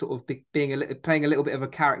broadcaster is sort of playing a little bit of a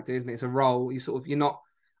character, isn't it? It's a role. You're not.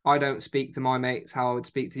 I don't speak to my mates how I would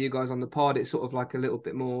speak to you guys on the pod. It's sort of like a little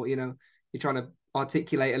bit more, you're trying to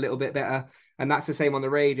articulate a little bit better. And that's the same on the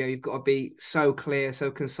radio. You've got to be so clear, so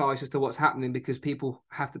concise as to what's happening, because people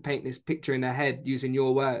have to paint this picture in their head using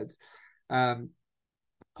your words.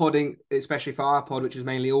 Podding, especially for our pod, which is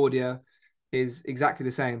mainly audio, is exactly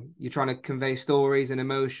the same. You're trying to convey stories and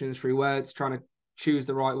emotions through words, trying to choose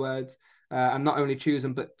the right words, and not only choose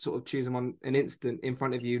them, but sort of choose them on an instant in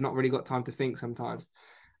front of you. You've not really got time to think sometimes.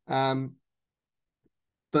 But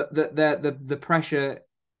the pressure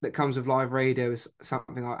that comes with live radio is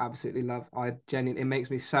something I absolutely love. It makes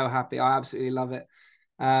me so happy. I absolutely love it.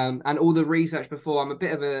 And all the research before, I'm a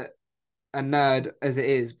bit of a nerd as it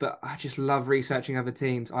is, but I just love researching other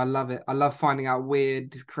teams. I love it. I love finding out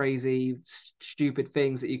weird, crazy, stupid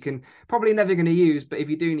things that you can probably never going to use, but if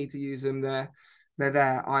you do need to use them, they're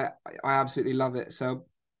there. I absolutely love it. So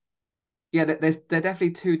yeah, they're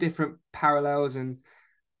definitely two different parallels, and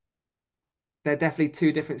they're definitely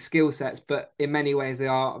two different skill sets, but in many ways they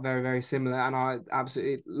are very, very similar. And I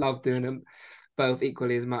absolutely love doing them both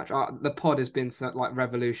equally as much. The pod has been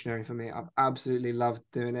revolutionary for me. I've absolutely loved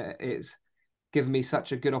doing it. It's given me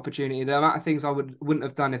such a good opportunity. The amount of things I wouldn't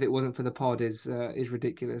have done if it wasn't for the pod is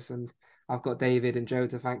ridiculous. And I've got David and Joe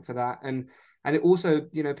to thank for that. And it also,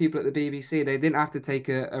 people at the BBC, they didn't have to take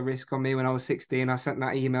a risk on me when I was 16. I sent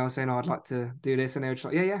that email saying, I'd like to do this. And they were just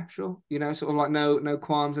like, yeah, sure. Sort of like no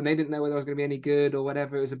qualms. And they didn't know whether I was going to be any good or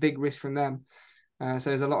whatever. It was a big risk from them. So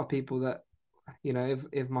there's a lot of people that,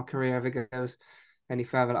 if my career ever goes any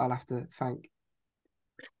further, I'll have to thank.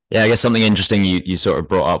 Yeah, I guess something interesting you sort of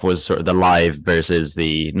brought up was sort of the live versus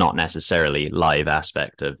the not necessarily live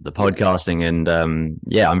aspect of the podcasting. And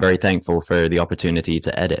I'm very thankful for the opportunity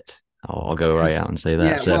to edit. I'll go right out and say that.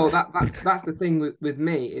 Yeah, so. Well, that's the thing with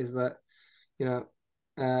me is that,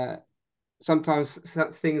 sometimes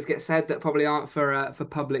things get said that probably aren't for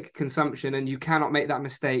public consumption, and you cannot make that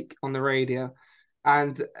mistake on the radio.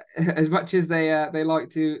 And as much as they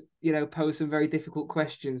like to, pose some very difficult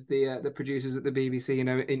questions, the producers at the BBC,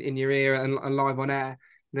 in your ear and live on air,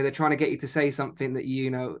 they're trying to get you to say something that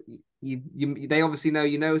they obviously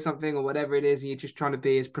know something or whatever it is, and you're just trying to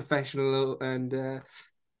be as professional and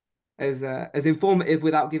as informative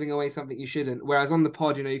without giving away something you shouldn't. Whereas on the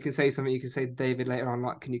pod, you can say something, you can say to David later on,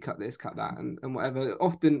 like, can you cut this, cut that, and whatever.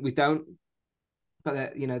 Often we don't, but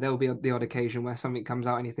there will be the odd occasion where something comes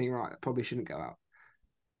out and you think, right, it probably shouldn't go out.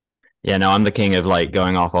 Yeah, no, I'm the king of like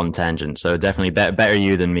going off on tangents. So definitely better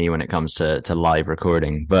you than me when it comes to live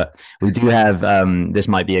recording. But we do have this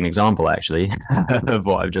might be an example actually of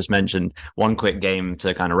what I've just mentioned. One quick game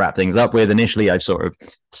to kind of wrap things up with. Initially, I've sort of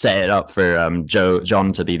set it up for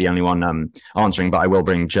John to be the only one answering, but I will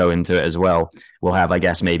bring Joe into it as well. We'll have, I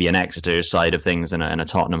guess, maybe an Exeter side of things and a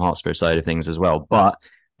Tottenham Hotspur side of things as well. But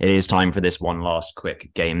it is time for this one last quick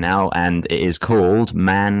game now, and it is called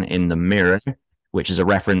Man in the Mirror, which is a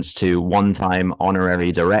reference to one-time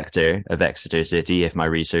honorary director of Exeter City, if my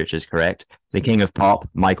research is correct, the king of pop,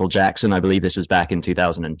 Michael Jackson. I believe this was back in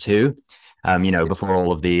 2002, before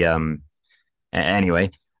all of the...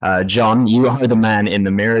 Anyway, John, you are the man in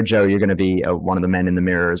the mirror. Joe, you're going to be one of the men in the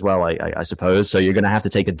mirror as well, I suppose. So you're going to have to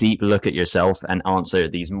take a deep look at yourself and answer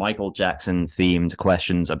these Michael Jackson-themed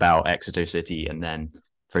questions about Exeter City, and then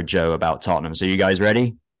for Joe about Tottenham. So you guys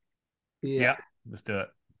ready? Yeah, let's do it.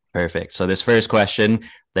 Perfect. So this first question,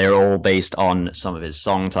 they're all based on some of his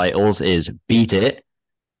song titles, is Beat It.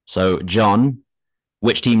 So John,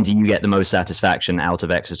 which team do you get the most satisfaction out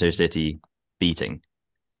of Exeter City beating?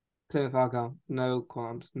 Plymouth Argyle. No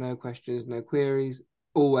qualms, no questions, no queries.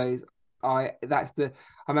 Always. I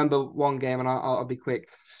remember one game, and I'll be quick.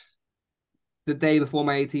 The day before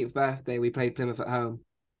my 18th birthday, we played Plymouth at home.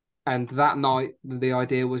 And that night, the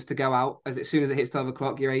idea was to go out. As soon as it hits 12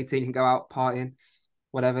 o'clock, you're 18, you can go out partying,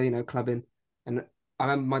 whatever, clubbing. And I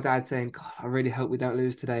remember my dad saying, God, I really hope we don't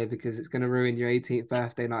lose today because it's going to ruin your 18th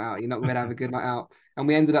birthday night out. You're not going to have a good night out. And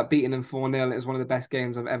we ended up beating them 4-0. It was one of the best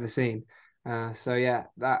games I've ever seen. So yeah,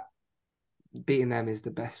 that beating them is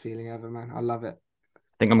the best feeling ever, man. I love it. I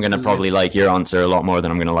think I'm going to probably like your answer a lot more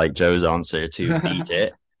than I'm going to like Joe's answer to beat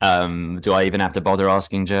it. Do I even have to bother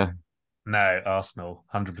asking Joe? No, Arsenal,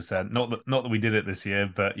 100%. Not that we did it this year,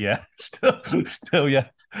 but yeah, still, yeah,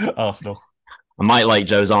 Arsenal. I might like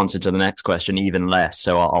Joe's answer to the next question even less,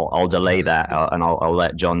 so I'll delay that and I'll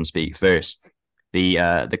let John speak first.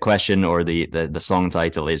 The question or the song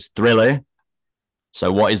title is Thriller.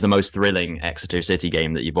 So, what is the most thrilling Exeter City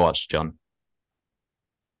game that you've watched, John?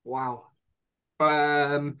 Wow,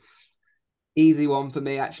 easy one for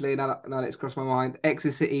me actually. Now that it's crossed my mind,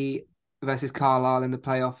 Exeter City versus Carlisle in the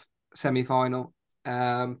playoff semi-final.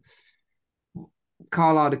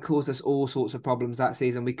 Carlisle had caused us all sorts of problems that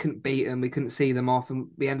season. We couldn't beat them, we couldn't see them off, and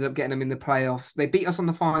we ended up getting them in the playoffs. They beat us on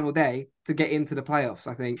the final day to get into the playoffs,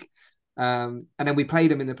 I think. And then we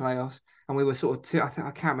played them in the playoffs, and we were sort of two. I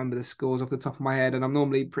can't remember the scores off the top of my head, and I'm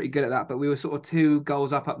normally pretty good at that. But we were sort of 2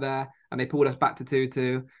 goals up there, and they pulled us back to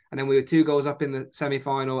 2-2, and then we were 2 goals up in the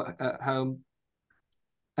semi-final at home,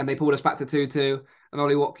 and they pulled us back to 2-2. And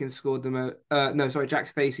Ollie Watkins scored the Jack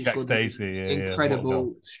Stacey scored the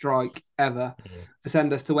incredible strike ever to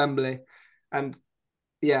send us to Wembley. And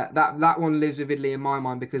yeah, that one lives vividly in my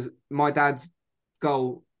mind because my dad's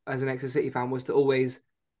goal as an Exeter City fan was to always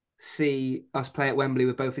see us play at Wembley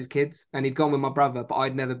with both his kids. And he'd gone with my brother, but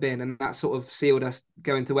I'd never been. And that sort of sealed us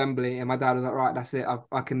going to Wembley. And my dad was like, right, that's it.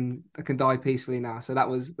 I can die peacefully now. So that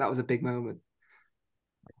was a big moment.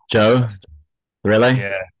 Joe, really?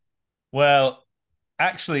 Yeah. Well,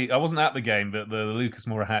 actually, I wasn't at the game, but the Lucas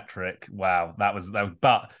Moura hat trick. Wow, that was.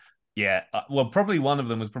 But yeah, well, probably one of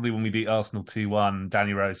them was probably when we beat Arsenal 2-1.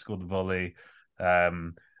 Danny Rose scored the volley.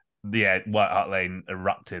 White Hart Lane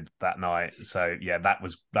erupted that night. So yeah, that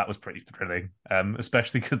was pretty thrilling.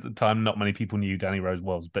 Especially because at the time not many people knew Danny Rose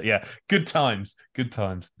was. But yeah, good times.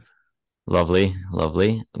 Lovely.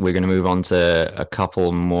 We're going to move on to a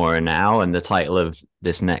couple more now, and the title of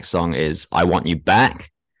this next song is "I Want You Back."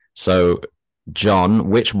 So, John,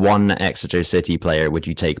 which one Exeter City player would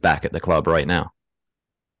you take back at the club right now?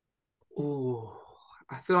 Oh,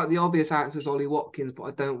 I feel like the obvious answer is Ollie Watkins, but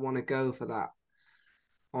I don't want to go for that.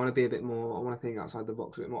 I want to be a bit more. I want to think outside the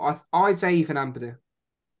box a bit more. I'd say Ethan Ampadu.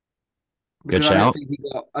 Good shout.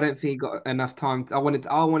 I don't think he got enough time. I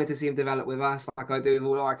wanted to see him develop with us, like I do with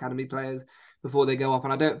all our academy players before they go off,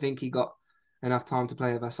 and I don't think he got enough time to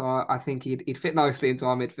play with us. So I think he'd fit nicely into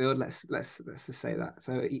our midfield. Let's just say that.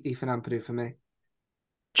 So Ethan Ampadu for me.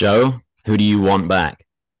 Joe, who do you want back?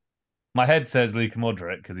 My head says Luka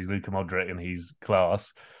Modric because he's Luka Modric and he's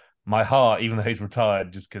class. my heart, even though he's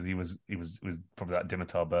retired, just because he was probably like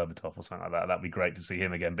Dimitar Berbatov or something like that. That'd be great to see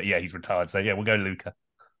him again. But yeah, he's retired, so yeah, we'll go Luka.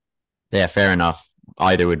 Yeah, fair enough.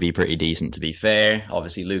 Either would be pretty decent, to be fair.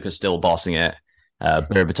 Obviously, Luca's still bossing it.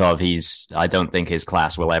 Berbatov, I don't think his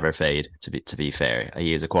class will ever fade. To be fair,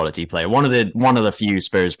 he is a quality player. One of the few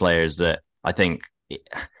Spurs players that I think.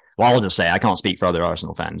 Well, I'll just say I can't speak for other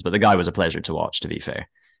Arsenal fans, but the guy was a pleasure to watch. To be fair.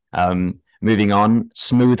 Moving on,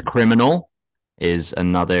 "Smooth Criminal" is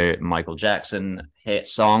another Michael Jackson hit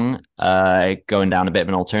song. Going down a bit of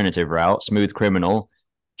an alternative route, "Smooth Criminal."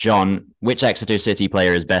 John, which Exeter City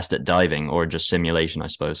player is best at diving or just simulation, I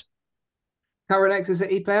suppose? Current Exeter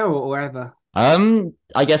City player or wherever.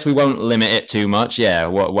 I guess we won't limit it too much. Yeah,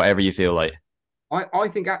 whatever you feel like. I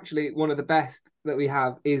think actually one of the best that we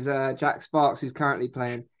have is Jack Sparks, who's currently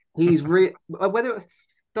playing. He's whether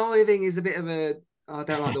diving is a bit of a I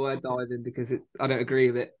don't like the word diving because I don't agree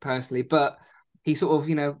with it personally, but he sort of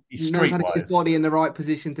He's knows how to get his streetwise. body in the right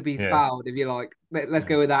position to be Yeah. fouled. If you like, let's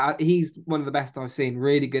go with that. He's one of the best I've seen.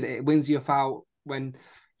 Really good. It wins you a foul when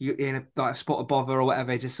you're in a like spot of bother or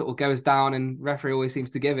whatever. It just sort of goes down, and referee always seems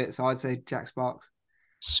to give it. So I'd say Jack Sparks.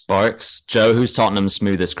 Sparks. Joe, who's Tottenham's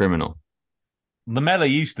smoothest criminal? Lamella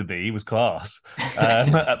used to be, he was class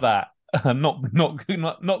at that. Not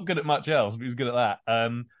good at much else, but he was good at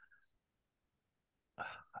that.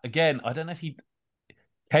 Again, I don't know if he.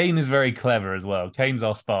 Kane is very clever as well. Kane's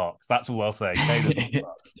our Sparks. That's all I'll say. Kane is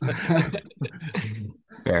our Sparks.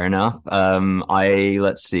 Fair enough.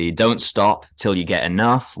 Let's see. "Don't stop till you get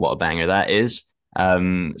enough." What a banger that is.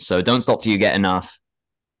 So "Don't stop till you get enough."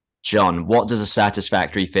 John, what does a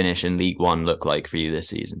satisfactory finish in League One look like for you this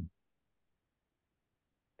season?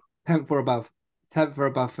 10th or above. 10th or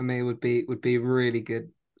above for me would be really good.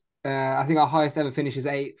 I think our highest ever finish is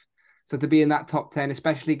 8th. So to be in that top 10,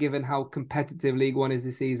 especially given how competitive League One is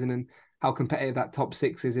this season and how competitive that top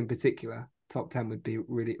 6 is in particular, top 10 would be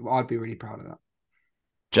really, I'd be really proud of that.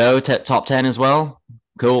 Joe, top 10 as well?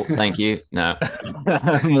 Cool, thank you. No.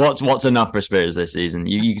 What's enough for Spurs this season?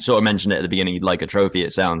 You sort of mentioned it at the beginning, you'd like a trophy,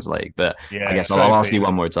 it sounds like, but Yeah, I guess I'll ask you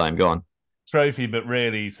one more time. Go on. Trophy, but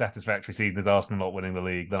really satisfactory season is Arsenal not winning the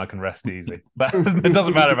league. Then I can rest easy. But it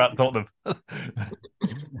doesn't matter about Tottenham. All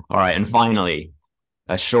right, and finally,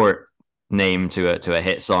 a short name to a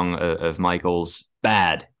hit song of Michael's,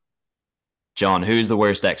 "Bad." John, who's the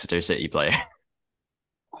worst Exeter City player?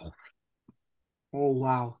 Oh,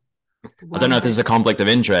 wow. I don't know if this is a conflict of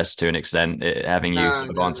interest to an extent, having you sort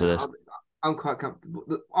of answer this. I'm quite comfortable.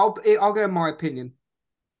 I'll go in my opinion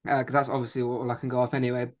because that's obviously all I can go off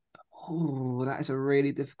anyway. Oh, that is a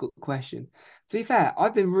really difficult question. To be fair,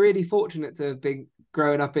 I've been really fortunate to have been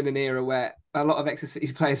growing up in an era where a lot of Exeter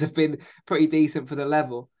City players have been pretty decent for the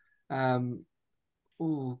level.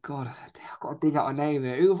 Oh God, I've got to dig out a name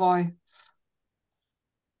here. Who have I?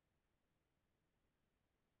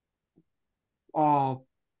 Oh,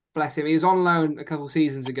 bless him. He was on loan a couple of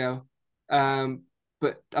seasons ago.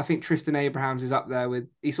 But I think Tristan Abrahams is up there with.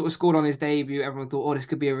 He sort of scored on his debut. Everyone thought, oh, this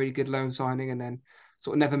could be a really good loan signing, and then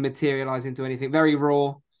sort of never materialised into anything. Very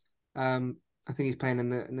raw. I think he's playing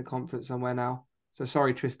in the conference somewhere now. So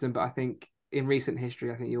sorry, Tristan, but I think in recent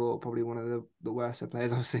history, I think you're probably one of the worst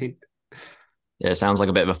players I've seen. Yeah, it sounds like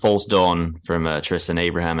a bit of a false dawn from Tristan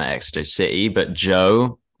Abraham at Exeter City. But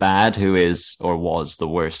Joe, bad, who is or was the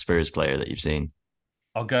worst Spurs player that you've seen?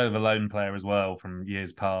 I'll go with a lone player as well from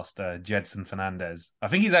years past, Jedson Fernandez. I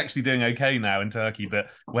think he's actually doing okay now in Turkey, but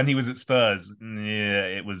when he was at Spurs, yeah,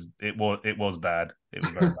 it was bad. It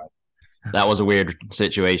was very bad. That was a weird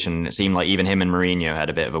situation. It seemed like even him and Mourinho had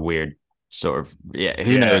a bit of a weird sort of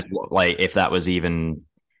who knows what, like if that was even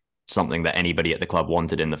something that anybody at the club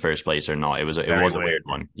wanted in the first place or not. It was a weird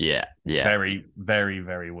one. Yeah. Very, very,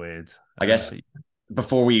 very weird. I guess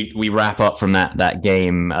before we wrap up from that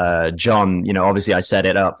game, John, obviously I set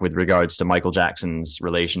it up with regards to Michael Jackson's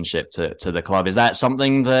relationship to the club. Is that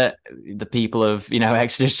something that the people of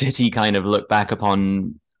Exeter City kind of look back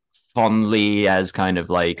upon fondly as kind of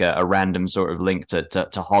like a random sort of link to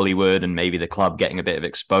Hollywood and maybe the club getting a bit of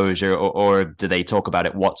exposure, or do they talk about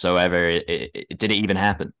it whatsoever? Did it even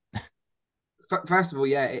happen? First of all,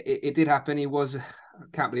 yeah, it did happen. He was, I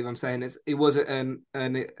can't believe I'm saying this. He was an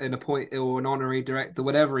appointed or an honorary director,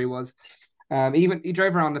 whatever he was. Even he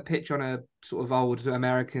drove around the pitch on a sort of old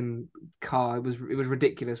American car. It was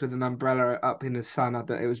ridiculous with an umbrella up in the sun.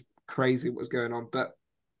 It was crazy what was going on, but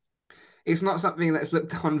it's not something that's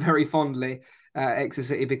looked on very fondly Exeter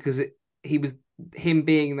City because him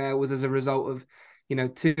being there was as a result of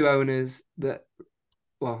two owners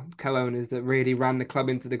co-owners that really ran the club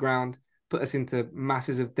into the ground, put us into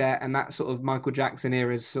masses of debt, and that sort of Michael Jackson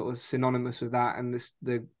era is sort of synonymous with that, and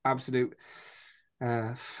the absolute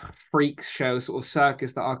freak show sort of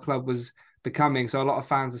circus that our club was becoming. So a lot of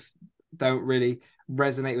fans don't really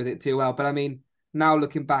resonate with it too well. But I mean, now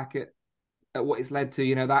looking back at what it's led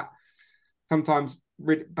to, that sometimes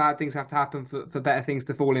really bad things have to happen for better things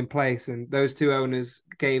to fall in place. And those two owners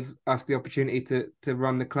gave us the opportunity to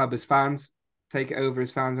run the club as fans, take it over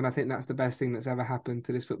as fans. And I think that's the best thing that's ever happened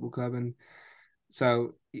to this football club. And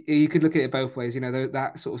so you could look at it both ways,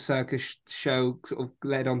 that sort of circus show sort of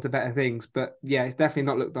led on to better things. But yeah, it's definitely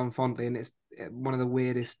not looked on fondly, and it's one of the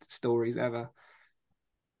weirdest stories ever.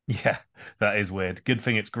 Yeah, that is weird. Good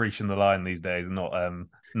thing it's Grecian the Lion these days, not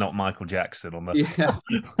Michael Jackson on the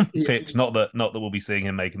pitch. Not that we'll be seeing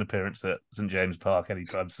him make an appearance at St James Park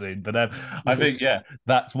anytime soon. But I think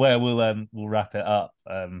that's where we'll wrap it up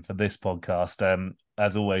for this podcast.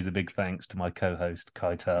 As always, a big thanks to my co-host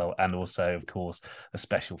Kai Turl, and also, of course, a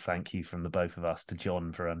special thank you from the both of us to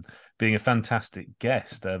John for being a fantastic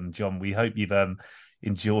guest. John, we hope you've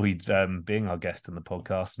enjoyed being our guest on the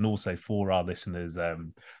podcast, and also for our listeners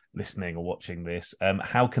listening or watching this,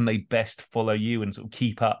 how can they best follow you and sort of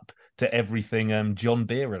keep up to everything John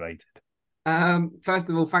Beer related? First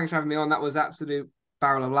of all, thanks for having me on. That was absolute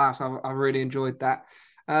barrel of laughs. I really enjoyed that.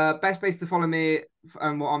 Best place to follow me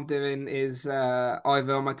and what I'm doing is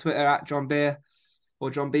either on my Twitter at John Beer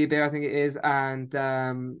or John B Beer, I think it is. And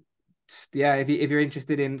if you're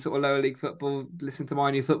interested in sort of lower league football, listen to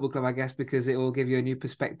My New Football Club, I guess, because it will give you a new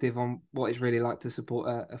perspective on what it's really like to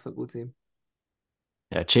support a football team.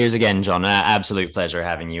 Yeah, cheers again, John. Absolute pleasure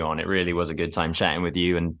having you on. It really was a good time chatting with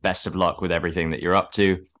you, and best of luck with everything that you're up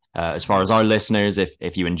to. As far as our listeners,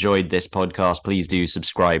 if you enjoyed this podcast, please do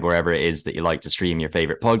subscribe wherever it is that you like to stream your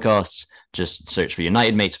favorite podcasts. Just search for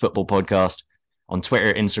United Mates Football Podcast. On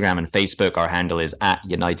Twitter, Instagram, and Facebook, our handle is at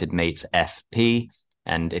United Mates FP.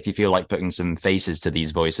 And if you feel like putting some faces to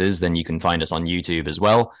these voices, then you can find us on YouTube as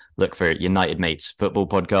well. Look for United Mates Football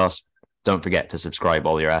Podcast. Don't forget to subscribe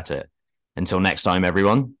while you're at it. Until next time,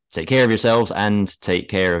 everyone, take care of yourselves and take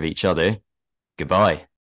care of each other. Goodbye.